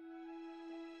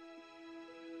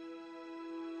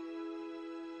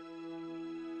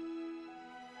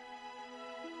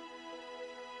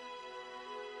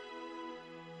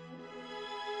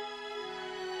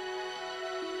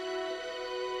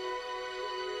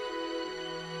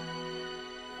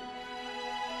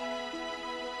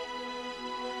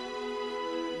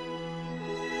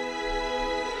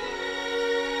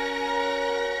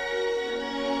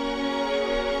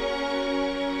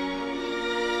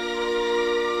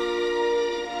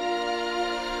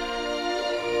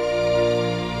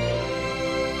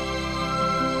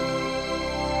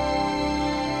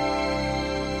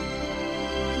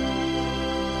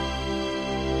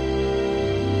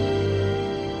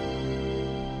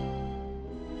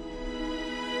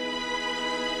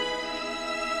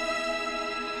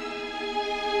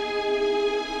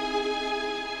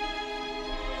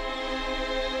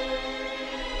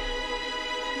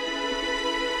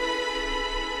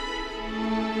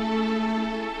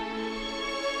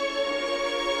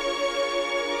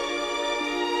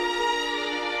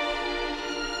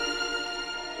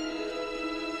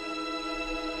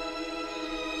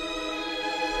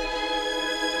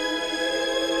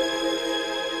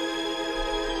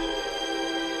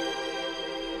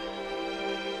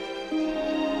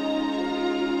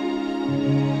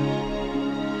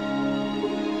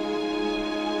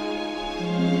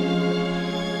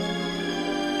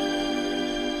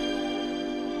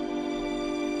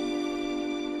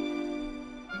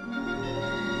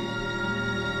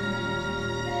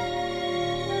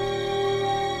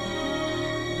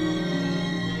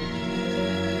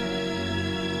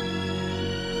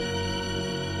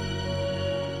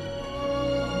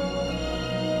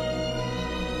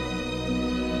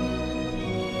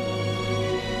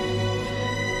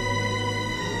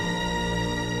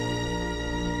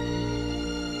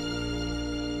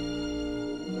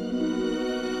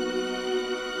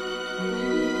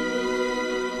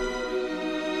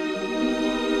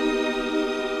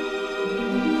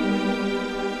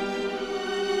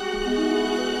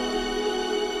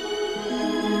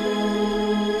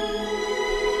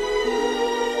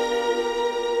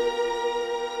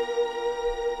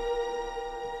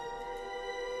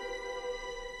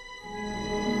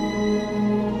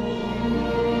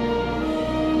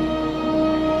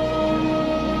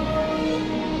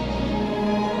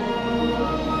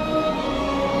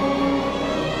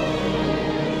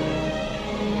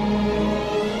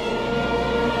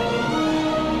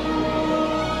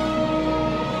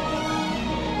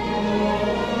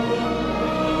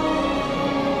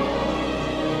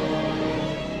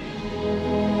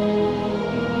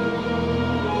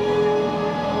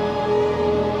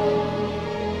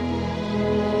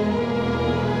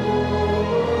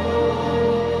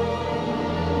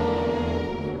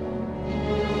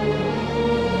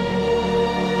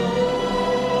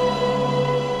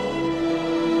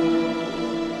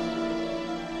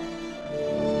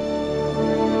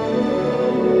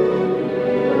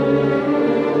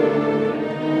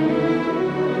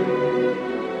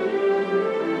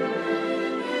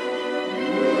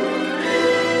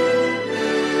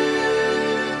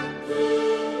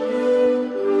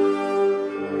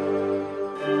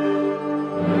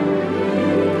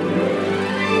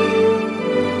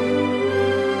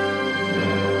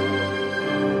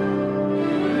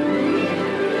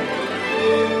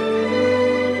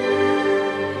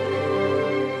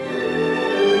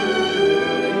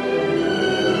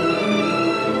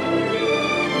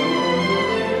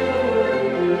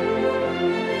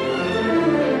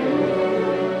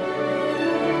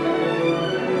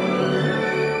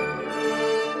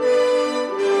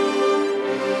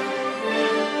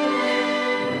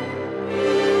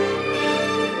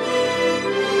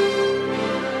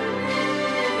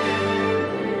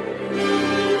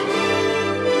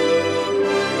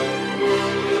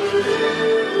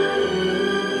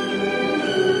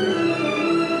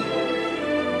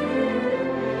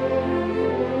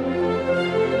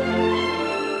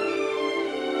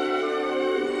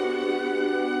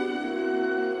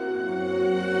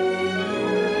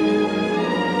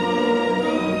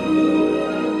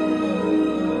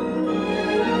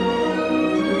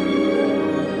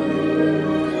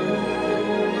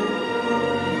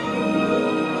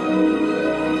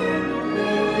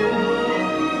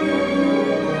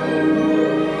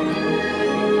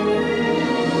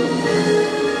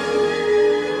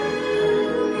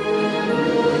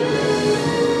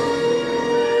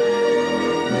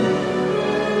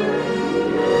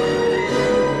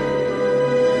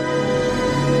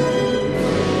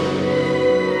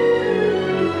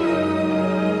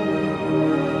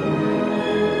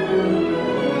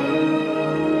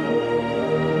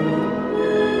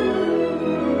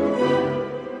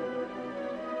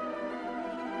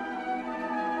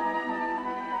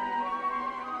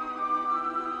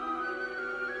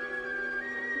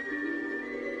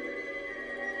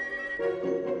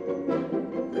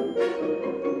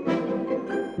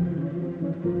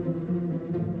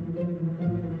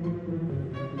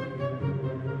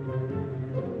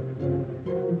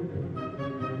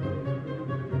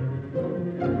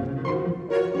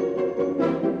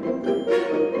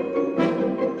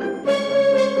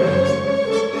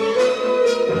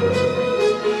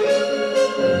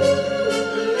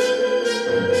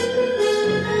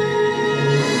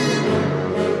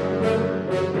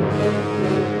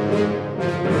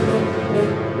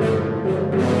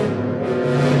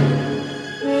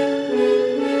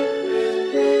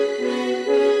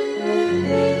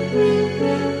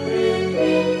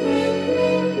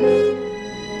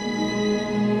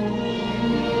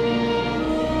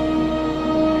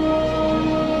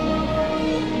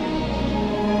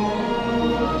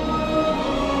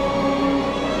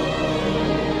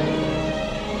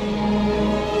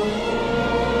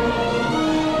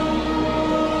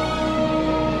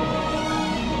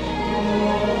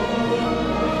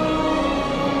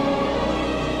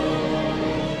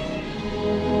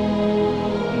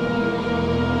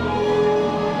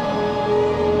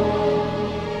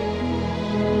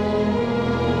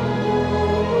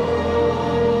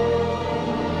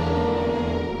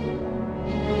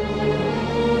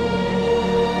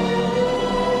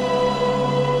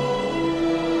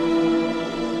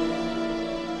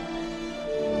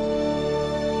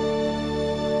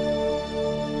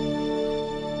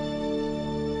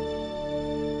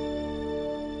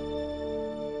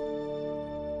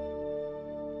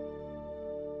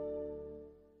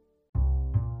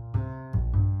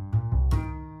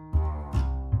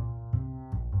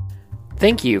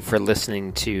 Thank you for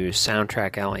listening to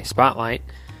Soundtrack Alley Spotlight.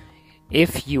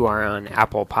 If you are on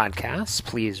Apple Podcasts,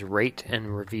 please rate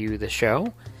and review the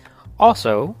show.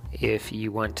 Also, if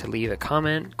you want to leave a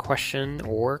comment, question,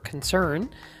 or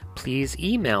concern, please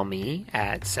email me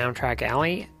at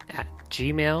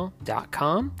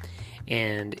soundtrackalley@gmail.com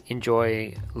and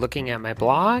enjoy looking at my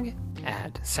blog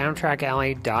at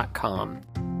soundtrackalley.com.